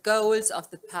with the goals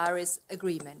of the Paris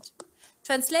Agreement.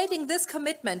 Translating this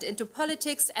commitment into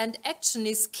politics and action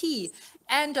is key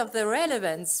and of the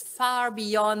relevance far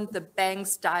beyond the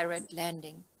bank's direct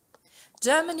lending.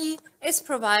 Germany is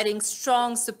providing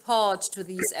strong support to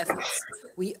these efforts.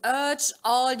 We urge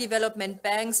all development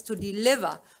banks to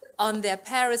deliver on their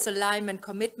Paris alignment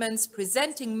commitments,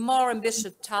 presenting more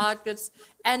ambitious targets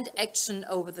and action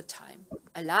over the time.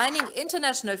 Aligning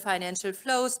international financial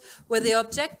flows with the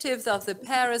objectives of the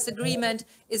Paris Agreement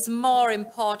is more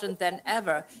important than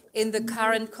ever in the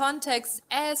current context,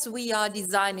 as we are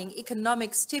designing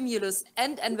economic stimulus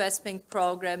and investment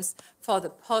programs for the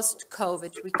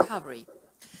post-COVID recovery.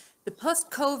 The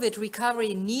post-COVID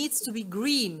recovery needs to be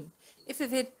green if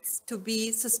it's to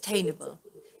be sustainable.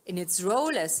 In its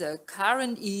role as a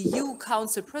current EU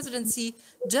Council presidency,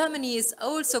 Germany is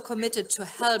also committed to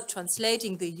help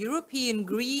translating the European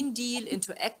Green Deal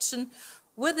into action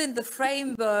within the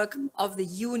framework of the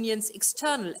Union's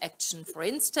external action, for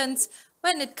instance,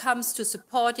 when it comes to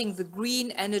supporting the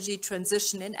green energy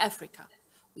transition in Africa.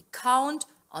 We count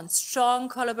on strong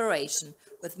collaboration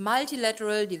with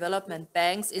multilateral development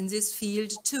banks in this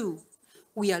field too.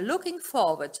 We are looking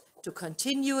forward to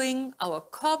continuing our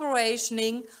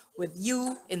cooperation with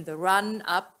you in the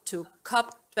run-up to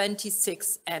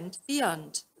COP26 and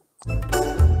beyond.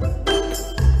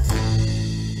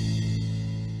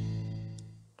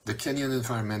 The Kenyan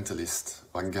environmentalist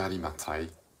Wangari Maathai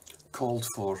called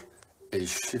for a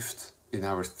shift in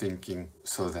our thinking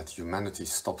so that humanity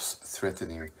stops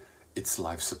threatening its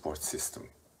life support system.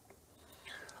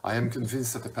 I am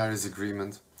convinced that the Paris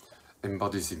Agreement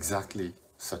embodies exactly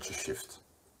such a shift.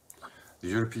 The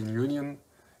European Union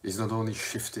is not only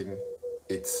shifting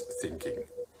its thinking,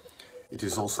 it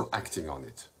is also acting on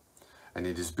it, and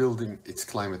it is building its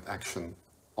climate action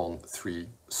on 3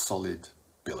 solid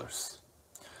pillars.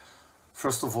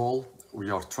 First of all, we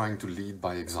are trying to lead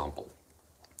by example.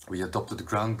 We adopted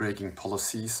groundbreaking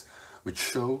policies which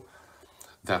show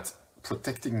that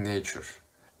protecting nature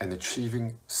and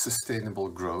achieving sustainable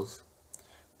growth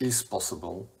is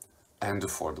possible and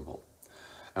affordable.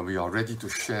 And we are ready to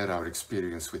share our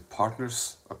experience with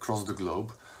partners across the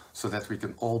globe so that we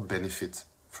can all benefit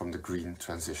from the green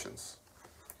transitions.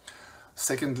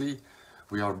 Secondly,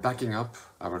 we are backing up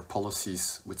our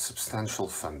policies with substantial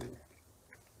funding.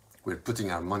 We're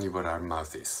putting our money where our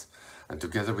mouth is, and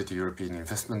together with the European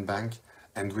Investment Bank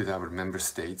and with our member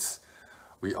states,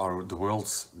 we are the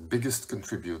world's biggest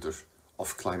contributor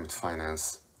of climate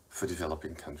finance for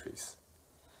developing countries.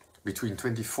 Between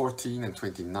 2014 and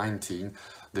 2019,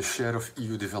 the share of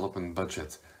EU development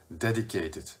budget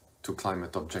dedicated to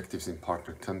climate objectives in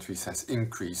partner countries has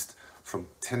increased from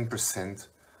 10%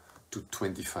 to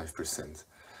 25%.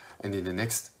 And in the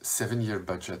next 7-year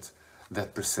budget,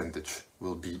 that percentage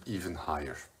will be even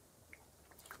higher.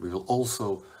 We will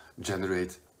also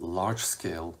generate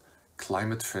large-scale,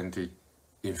 climate-friendly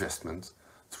investment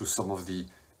through some of the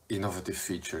innovative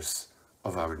features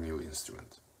of our new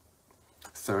instrument.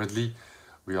 Thirdly,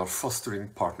 we are fostering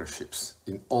partnerships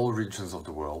in all regions of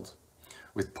the world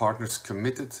with partners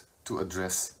committed to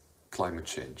address climate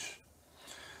change.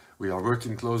 We are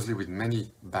working closely with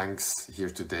many banks here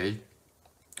today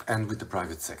and with the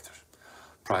private sector.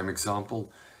 Prime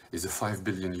example is a 5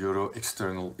 billion euro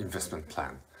external investment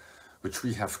plan, which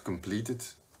we have completed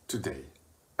today,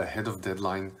 ahead of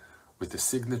deadline, with the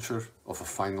signature of a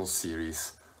final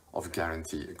series of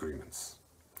guarantee agreements.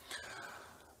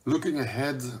 Looking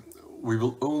ahead, we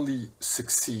will only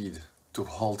succeed to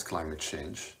halt climate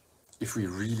change if we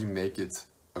really make it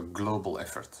a global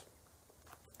effort.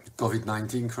 The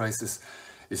COVID-19 crisis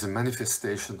is a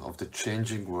manifestation of the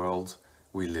changing world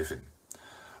we live in,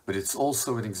 but it's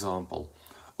also an example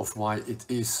of why it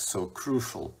is so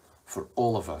crucial for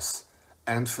all of us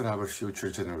and for our future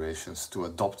generations to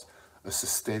adopt a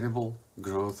sustainable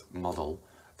growth model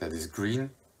that is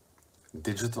green,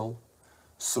 digital,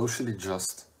 socially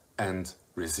just and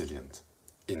resilient,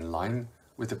 in line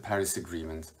with the Paris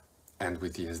Agreement and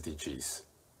with the SDGs.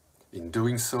 In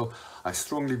doing so, I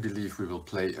strongly believe we will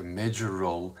play a major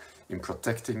role in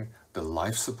protecting the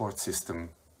life support system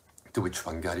to which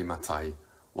Wangari Maathai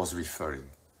was referring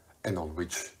and on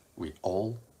which we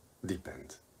all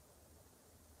depend.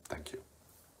 Thank you.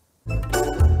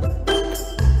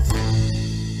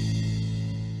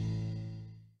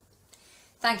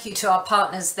 Thank you to our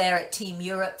partners there at Team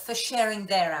Europe for sharing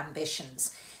their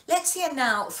ambitions. Let's hear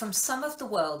now from some of the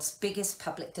world's biggest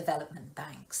public development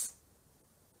banks.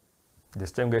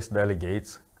 Distinguished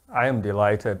delegates, I am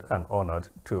delighted and honored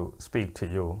to speak to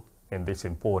you in this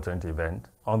important event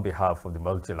on behalf of the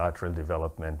multilateral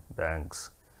development banks.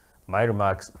 My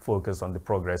remarks focus on the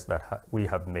progress that we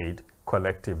have made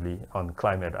collectively on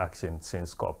climate action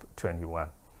since COP21.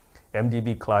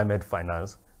 MDB climate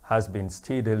finance has been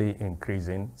steadily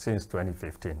increasing since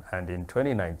 2015, and in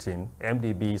 2019,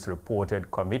 MDB's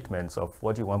reported commitments of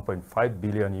 $41.5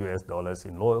 billion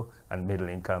in low and middle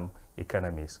income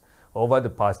economies. Over the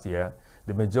past year,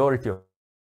 the majority of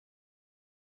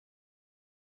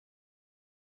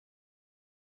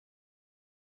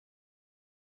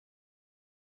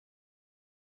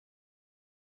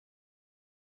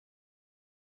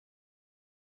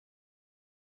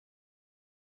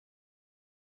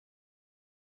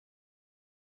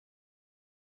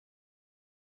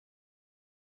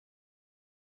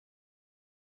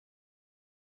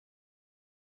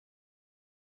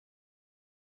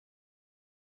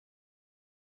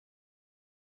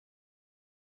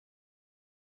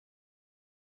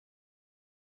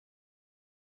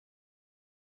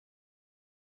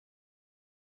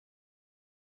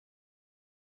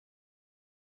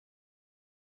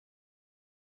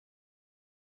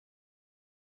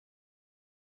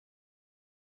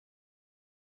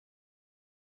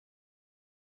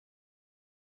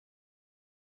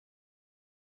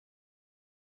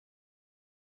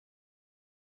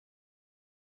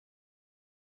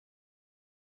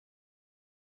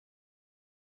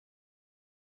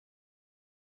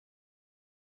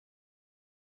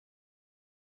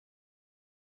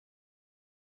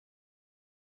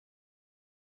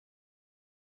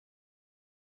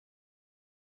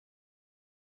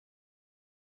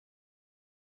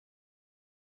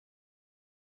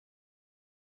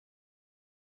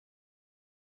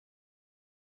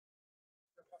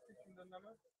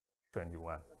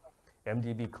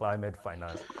MDB climate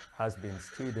finance has been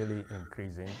steadily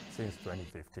increasing since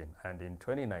 2015, and in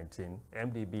 2019,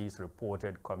 MDB's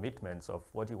reported commitments of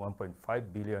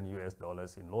 $41.5 billion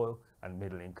in low and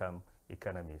middle income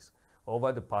economies.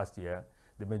 Over the past year,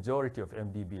 the majority of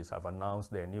MDBs have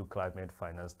announced their new climate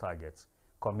finance targets,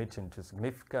 committing to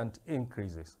significant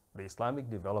increases. The Islamic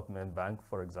Development Bank,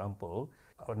 for example,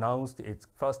 announced its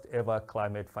first ever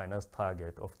climate finance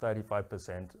target of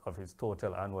 35% of its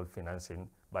total annual financing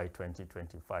by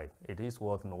 2025. It is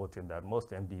worth noting that most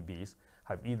MDBs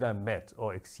have either met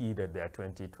or exceeded their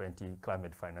 2020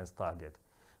 climate finance target.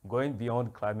 Going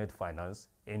beyond climate finance,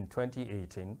 in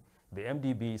 2018, the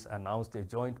MDBs announced a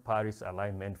joint Paris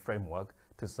alignment framework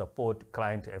to support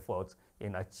client efforts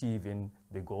in achieving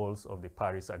the goals of the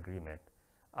Paris Agreement,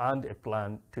 and a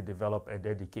plan to develop a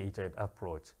dedicated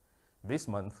approach. This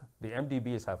month, the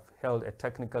MDBs have held a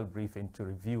technical briefing to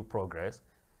review progress,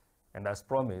 and as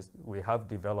promised, we have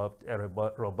developed a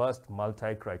robust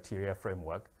multi-criteria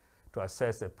framework to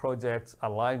assess a project's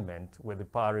alignment with the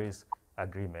Paris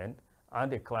Agreement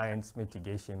and a client's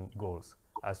mitigation goals,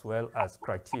 as well as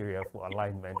criteria for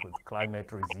alignment with climate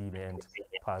resilient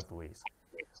pathways.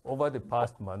 Over the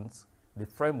past months, the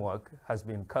framework has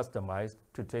been customized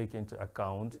to take into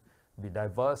account the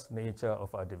diverse nature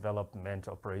of our development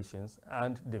operations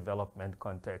and development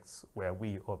contexts where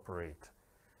we operate.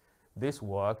 This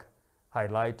work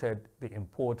highlighted the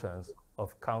importance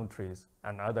of countries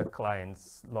and other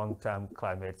clients' long-term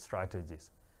climate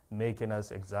strategies, making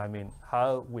us examine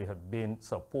how we have been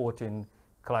supporting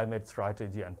climate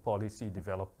strategy and policy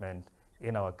development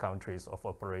in our countries of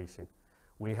operation.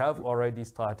 We have already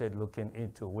started looking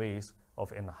into ways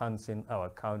of enhancing our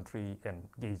country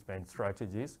engagement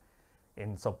strategies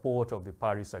in support of the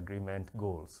Paris Agreement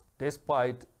goals.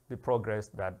 Despite the progress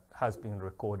that has been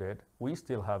recorded, we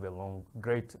still have a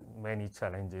great many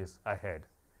challenges ahead.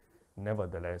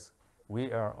 Nevertheless,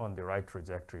 we are on the right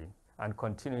trajectory, and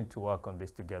continuing to work on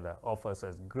this together offers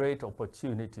us great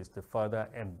opportunities to further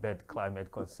embed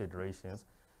climate considerations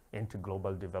into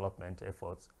global development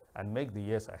efforts and make the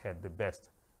years ahead the best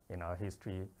in our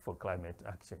history for climate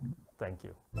action. Thank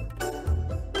you.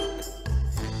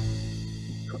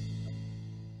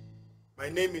 My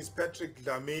name is Patrick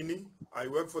Dlamini. I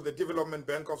work for the Development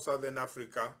Bank of Southern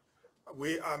Africa.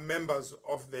 We are members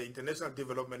of the International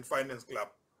Development Finance Club.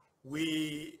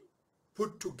 We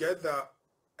put together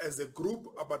as a group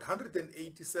about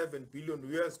 187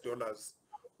 billion US dollars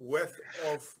worth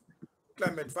of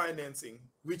climate financing,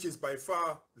 which is by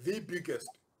far the biggest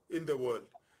in the world.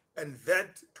 And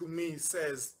that to me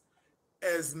says,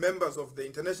 as members of the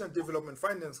International Development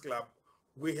Finance Club,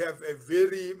 we have a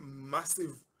very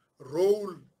massive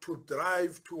role to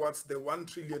drive towards the 1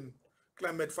 trillion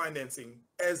climate financing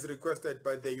as requested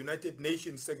by the United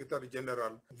Nations Secretary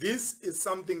General. This is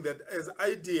something that as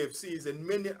IDFCs and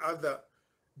many other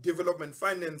development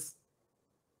finance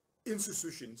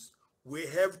institutions, we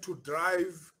have to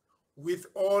drive with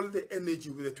all the energy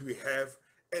that we have,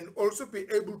 and also be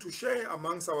able to share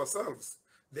amongst ourselves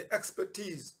the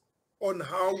expertise on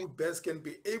how we best can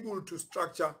be able to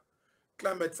structure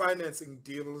climate financing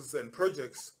deals and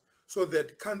projects so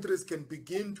that countries can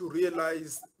begin to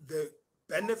realize the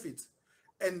benefits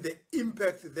and the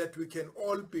impact that we can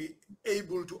all be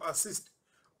able to assist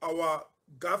our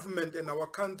government and our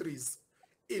countries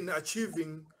in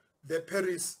achieving the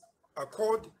Paris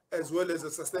Accord as well as the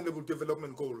Sustainable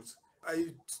Development Goals.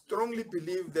 I strongly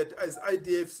believe that as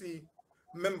IDFC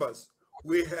members,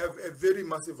 we have a very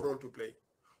massive role to play.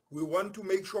 We want to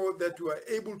make sure that we are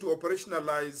able to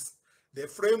operationalize the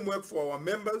framework for our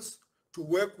members to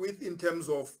work with in terms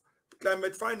of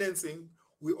climate financing.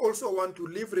 We also want to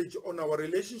leverage on our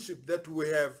relationship that we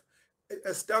have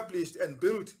established and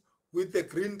built with the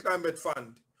Green Climate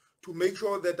Fund to make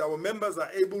sure that our members are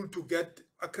able to get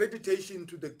accreditation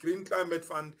to the Green Climate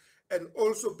Fund and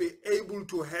also be able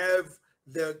to have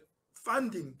the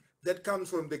funding that comes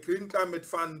from the Green Climate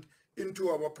Fund into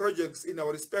our projects in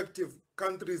our respective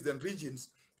countries and regions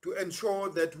to ensure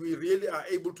that we really are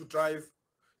able to drive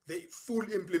the full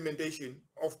implementation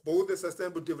of both the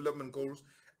Sustainable Development Goals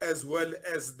as well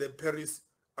as the Paris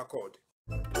Accord.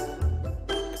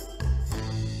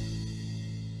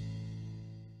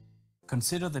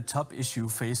 Consider the top issue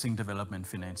facing development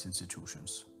finance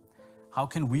institutions. How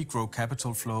can we grow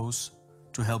capital flows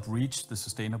to help reach the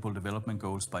Sustainable Development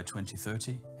Goals by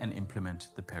 2030 and implement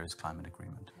the Paris Climate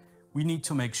Agreement? We need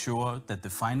to make sure that the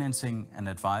financing and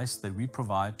advice that we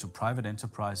provide to private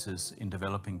enterprises in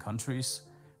developing countries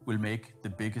will make the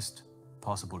biggest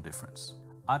possible difference.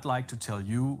 I'd like to tell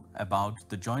you about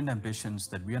the joint ambitions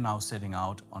that we are now setting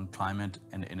out on climate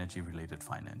and energy-related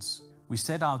finance. We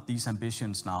set out these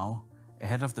ambitions now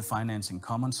ahead of the Financing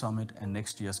Commons Summit and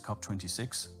next year's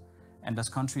COP26, and as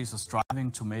countries are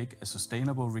striving to make a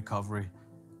sustainable recovery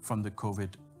from the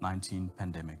COVID-19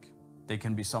 pandemic. They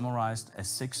can be summarized as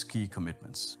 6 key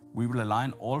commitments. We will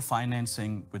align all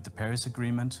financing with the Paris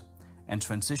Agreement and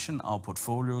transition our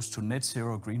portfolios to net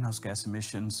zero greenhouse gas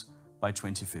emissions by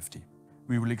 2050.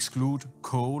 We will exclude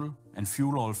coal and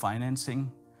fuel oil financing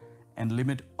and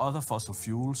limit other fossil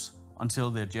fuels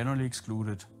until they're generally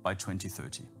excluded by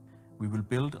 2030. We will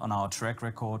build on our track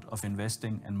record of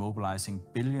investing and mobilizing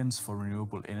billions for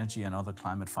renewable energy and other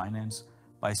climate finance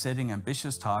by setting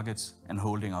ambitious targets and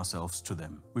holding ourselves to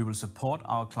them. We will support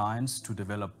our clients to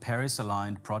develop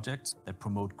Paris-aligned projects that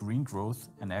promote green growth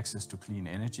and access to clean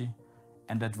energy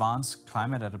and advance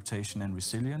climate adaptation and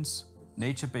resilience,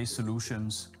 nature-based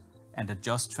solutions, and a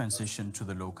just transition to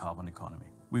the low-carbon economy.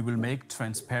 We will make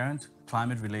transparent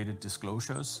climate-related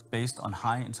disclosures based on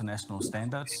high international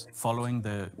standards following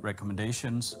the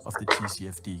recommendations of the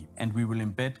TCFD. And we will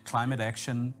embed climate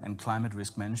action and climate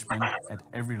risk management at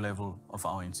every level of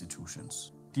our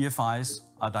institutions. DFIs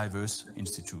are diverse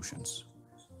institutions.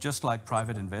 Just like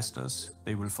private investors,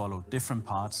 they will follow different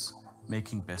paths,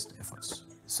 making best efforts.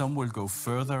 Some will go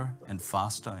further and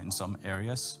faster in some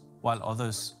areas, while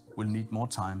others will need more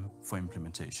time for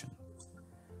implementation.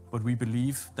 But we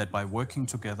believe that by working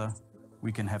together,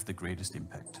 we can have the greatest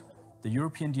impact. The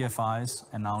European DFIs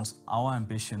announce our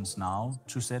ambitions now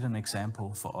to set an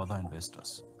example for other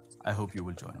investors. I hope you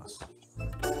will join us.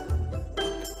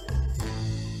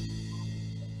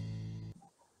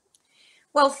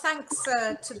 Well, thanks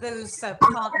to those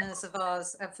partners of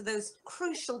ours for those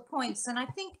crucial points. And I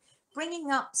think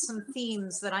bringing up some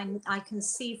themes that I can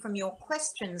see from your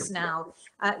questions now,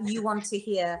 you want to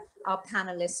hear our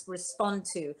panelists respond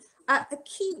to. A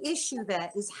key issue there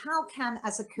is how can,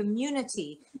 as a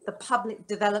community, the public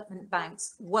development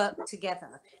banks work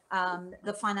together,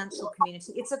 the financial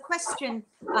community. It's a question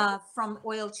from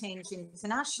Oil Change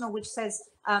International, which says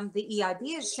the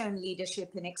EIB has shown leadership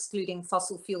in excluding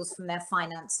fossil fuels from their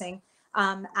financing.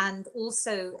 And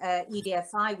also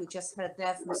EDFI, we just heard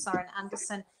there from Søren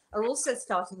Andersen, are also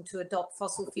starting to adopt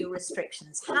fossil fuel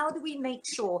restrictions. How do we make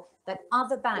sure that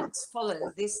other banks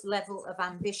follow this level of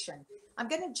ambition? I'm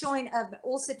going to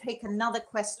also take another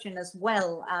question as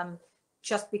well,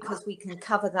 just because we can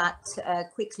cover that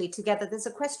quickly together. There's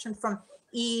a question from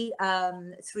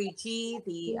E3G,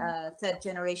 the third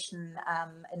generation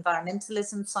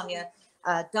environmentalism, Sonia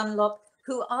Dunlop,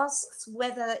 who asks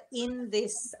whether in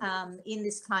this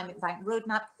climate bank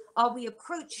roadmap, are we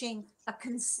approaching a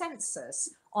consensus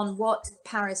on what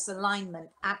Paris alignment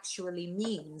actually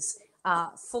means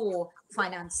for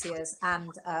financiers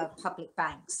and public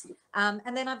banks?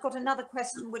 And then I've got another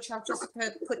question, which I'll just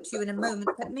put to you in a moment,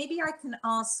 but maybe I can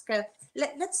ask,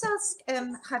 let's ask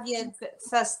Javier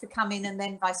first to come in, and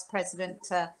then Vice President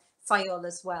Fayol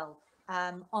as well,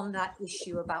 on that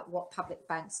issue about what public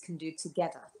banks can do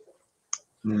together.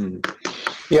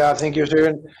 Yeah, thank you,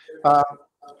 Sharon.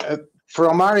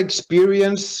 From our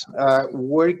experience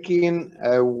working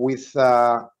with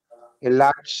a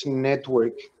large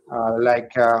network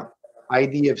like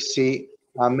IDFC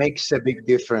makes a big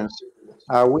difference.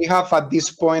 We have at this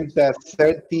point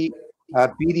 30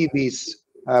 PDBs,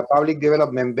 public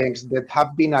development banks, that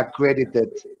have been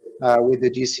accredited with the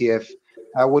GCF.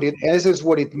 What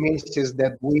it means is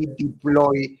that we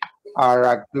deploy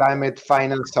our climate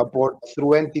finance support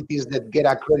through entities that get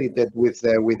accredited with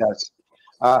us.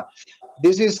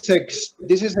 This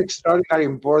is extraordinarily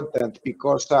important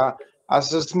because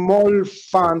as a small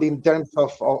fund in terms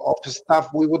of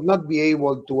staff, we would not be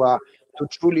able to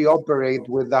truly operate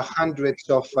with the hundreds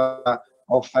of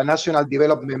national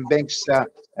development banks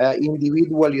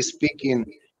individually speaking.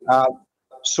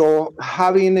 So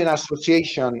having an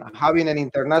association, having an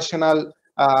international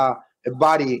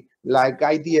body like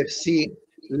IDFC,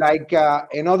 like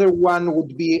another one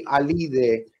would be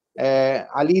ALIDE.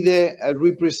 ALIDE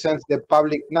represents the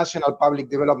national public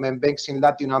development banks in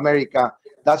Latin America.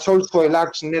 That's also a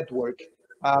large network.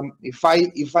 If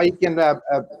I can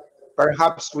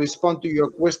perhaps respond to your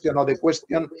question or the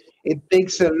question, it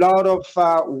takes a lot of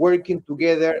working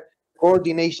together,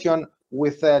 coordination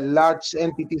with large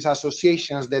entities,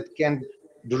 associations that can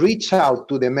reach out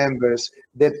to the members,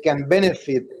 that can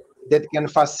benefit, that can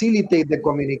facilitate the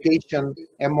communication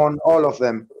among all of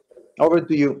them. Over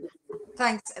to you.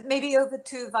 Thanks. Maybe over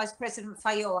to Vice President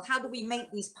Fayol. How do we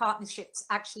make these partnerships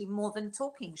actually more than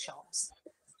talking shops?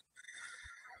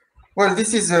 Well,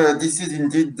 this is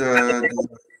indeed the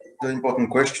important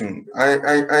question.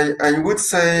 I would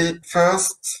say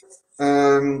first,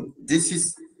 this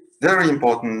is very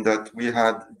important that we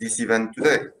had this event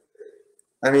today.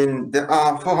 I mean, there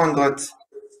are 400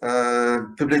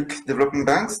 public development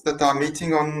banks that are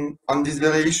meeting on this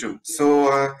very issue.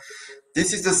 So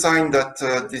this is a sign that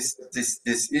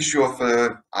this issue of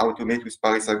how to meet with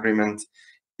Paris Agreement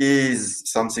is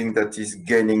something that is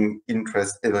gaining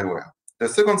interest everywhere. The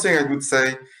second thing I would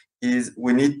say is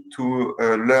we need to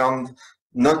learn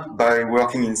not by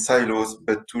working in silos,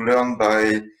 but to learn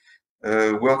by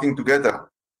working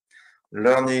together,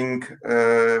 learning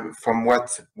from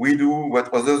what we do,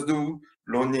 what others do,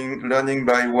 learning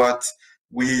by what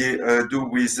we do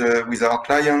with our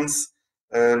clients,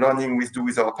 learning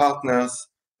with our partners.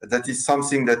 That is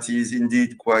something that is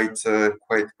indeed quite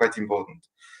important.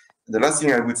 The last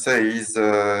thing I would say is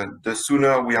the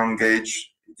sooner we engage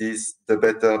this, the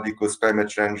better, because climate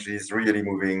change is really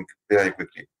moving very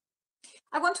quickly.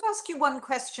 I want to ask you one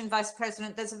question, Vice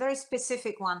President. There's a very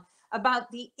specific one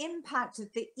about the impact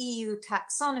of the EU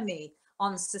taxonomy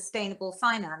on sustainable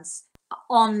finance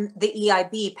on the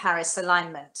EIB Paris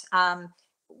alignment.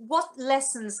 What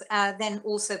lessons then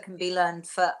also can be learned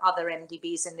for other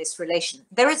MDBs in this relation?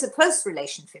 There is a close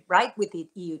relationship, right, with the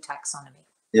EU taxonomy?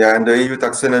 Yeah, and the EU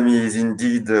taxonomy is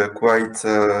indeed quite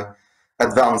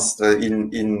advanced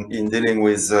in dealing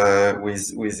with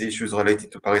issues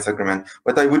related to Paris Agreement.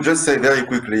 What I would just say very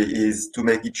quickly is, to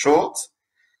make it short,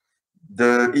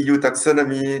 the EU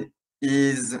taxonomy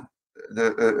is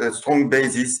a strong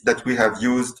basis that we have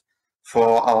used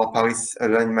for our Paris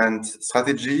alignment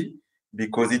strategy,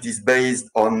 because it is based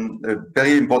on a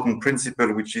very important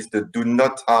principle, which is the do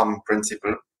not harm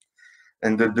principle.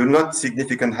 And the do not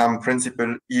significant harm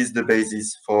principle is the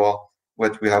basis for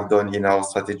what we have done in our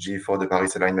strategy for the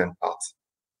Paris alignment part.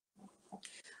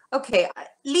 Okay,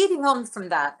 leading on from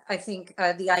that, I think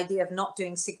the idea of not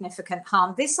doing significant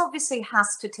harm, this obviously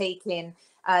has to take in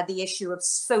the issue of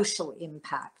social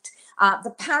impact.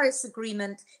 The Paris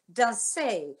Agreement does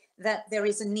say that there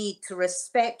is a need to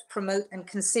respect, promote, and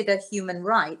consider human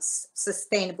rights,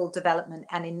 sustainable development,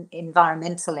 and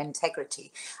environmental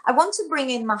integrity. I want to bring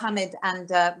in Mohammed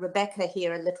and Rebecca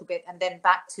here a little bit, and then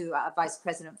back to Vice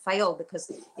President Fayol,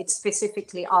 because it's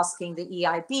specifically asking the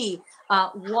EIB,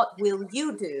 what will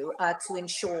you do to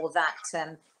ensure that,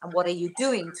 and what are you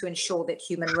doing to ensure that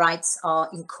human rights are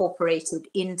incorporated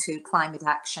into climate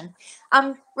action?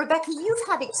 Rebecca, you've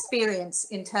had experience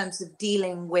in terms of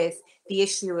dealing with the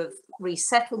issue of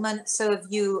resettlement. So have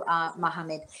you,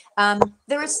 Mohammed.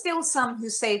 There are still some who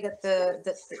say that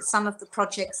that some of the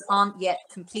projects aren't yet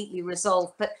completely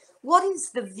resolved. But what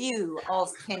is the view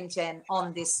of Kengen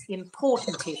on this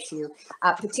important issue,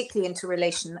 particularly in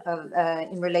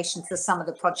relation to some of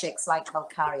the projects like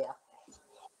Valkyria?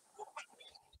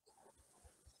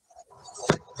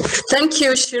 Thank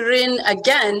you, Shireen.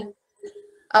 Again,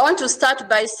 I want to start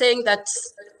by saying that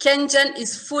Kengen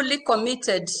is fully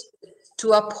committed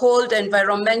to uphold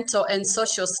environmental and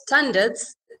social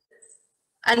standards,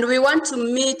 and we want to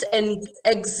meet and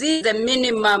exceed the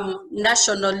minimum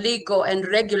national legal and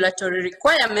regulatory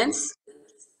requirements,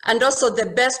 and also the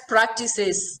best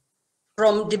practices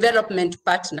from development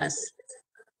partners.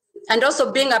 And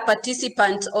also being a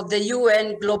participant of the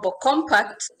UN Global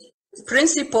Compact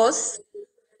principles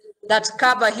that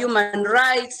cover human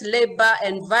rights, labor,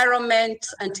 environment,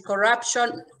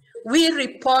 anti-corruption, we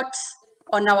report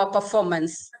on our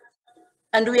performance.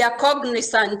 And we are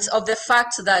cognizant of the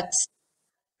fact that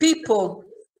people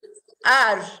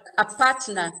are a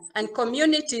partner and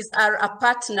communities are a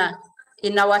partner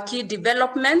in our key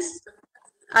developments.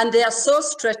 And they are so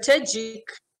strategic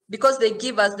because they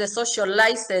give us the social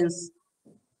license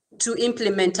to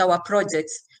implement our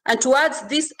projects. And towards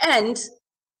this end,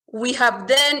 we have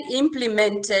then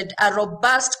implemented a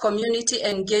robust community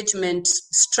engagement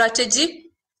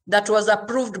strategy that was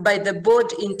approved by the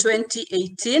board in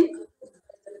 2018.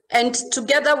 And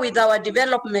together with our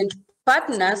development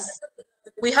partners,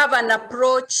 we have an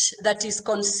approach that is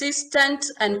consistent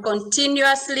and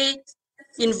continuously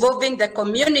involving the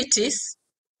communities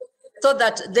so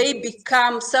that they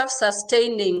become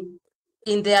self-sustaining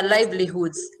in their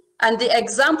livelihoods. And the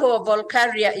example of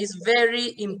Valkyria is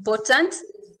very important.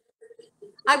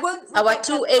 Our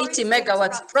 280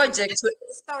 megawatts project.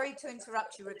 Sorry to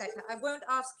interrupt you, Rebecca. I won't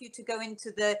ask you to go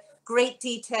into the great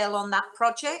detail on that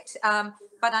project,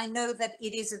 but I know that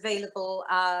it is available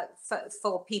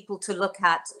for people to look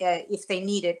at if they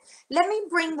need it. Let me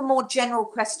bring the more general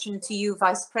question to you,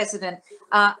 Vice President,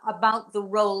 about the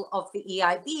role of the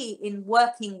EIB in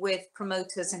working with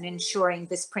promoters and ensuring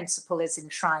this principle is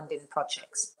enshrined in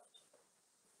projects.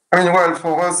 I mean, well,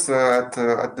 for us at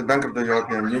the Bank of the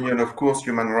European Union, of course,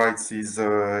 human rights is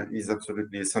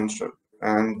absolutely essential,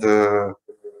 and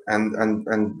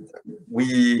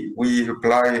we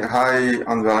apply high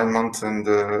environment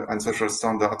and social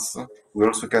standards. We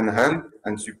also can help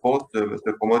and support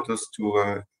the promoters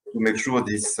to make sure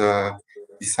these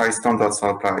high standards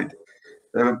are applied.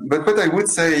 But what I would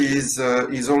say is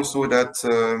also that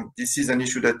this is an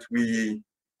issue that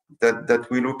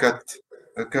we look at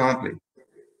currently.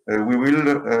 We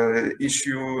will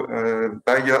issue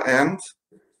by year end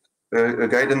a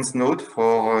guidance note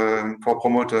for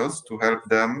promoters to help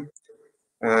them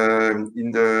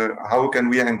in how can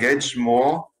we engage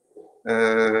more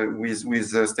with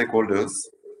stakeholders,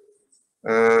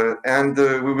 and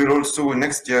we will also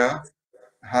next year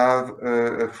have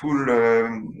a full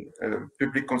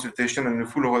public consultation and a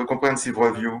full comprehensive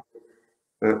review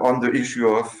on the issue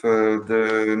of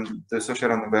the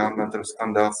social and environmental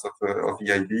standards of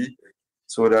EIB,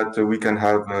 so that we can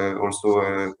have also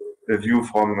a view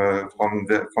from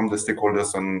the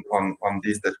stakeholders on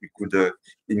this that we could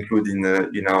include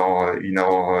in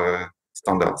our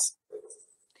standards.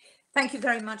 Thank you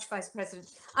very much, Vice President.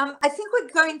 I think we're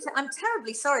going to, I'm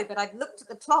terribly sorry, but I've looked at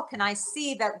the clock and I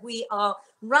see that we are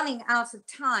running out of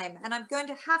time. And I'm going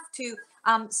to have to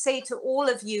say to all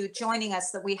of you joining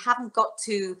us that we haven't got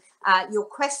to your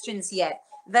questions yet,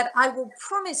 that I will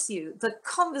promise you the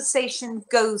conversation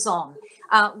goes on.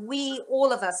 We,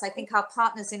 all of us, I think our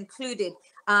partners included,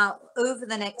 over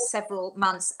the next several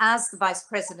months, as the Vice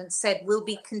President said, we'll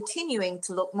be continuing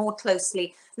to look more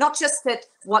closely, not just at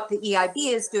what the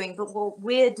EIB is doing, but what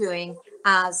we're doing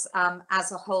as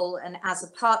a whole and as a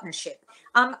partnership.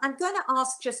 I'm going to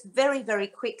ask just very, very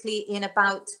quickly in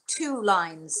about 2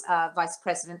 lines, Vice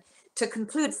President, to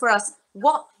conclude for us,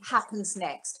 what happens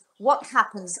next? What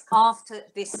happens after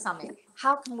this summit?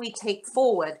 How can we take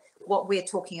forward what we're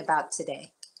talking about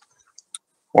today?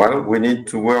 Well, we need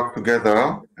to work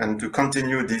together and to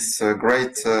continue this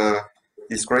great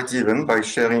event by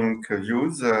sharing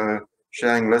views,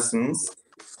 sharing lessons,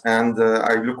 And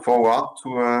I look forward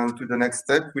to the next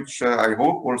step, which I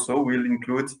hope also will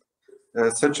include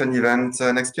such an event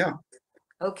next year.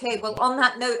 Okay, well, on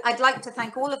that note, I'd like to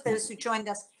thank all of those who joined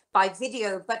us by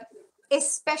video, but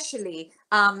especially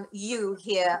you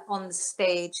here on the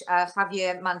stage,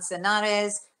 Javier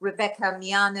Manzanares, Rebecca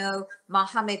Miano,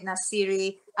 Mohamed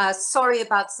Nasiri. Sorry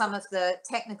about some of the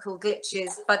technical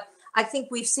glitches, but I think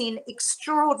we've seen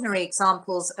extraordinary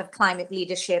examples of climate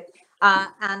leadership,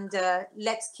 and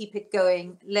let's keep it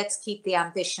going. Let's keep the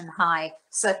ambition high.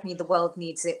 Certainly the world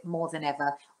needs it more than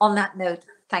ever. On that note,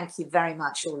 thank you very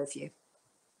much, all of you.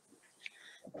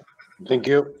 Thank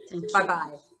you.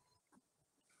 Bye-bye.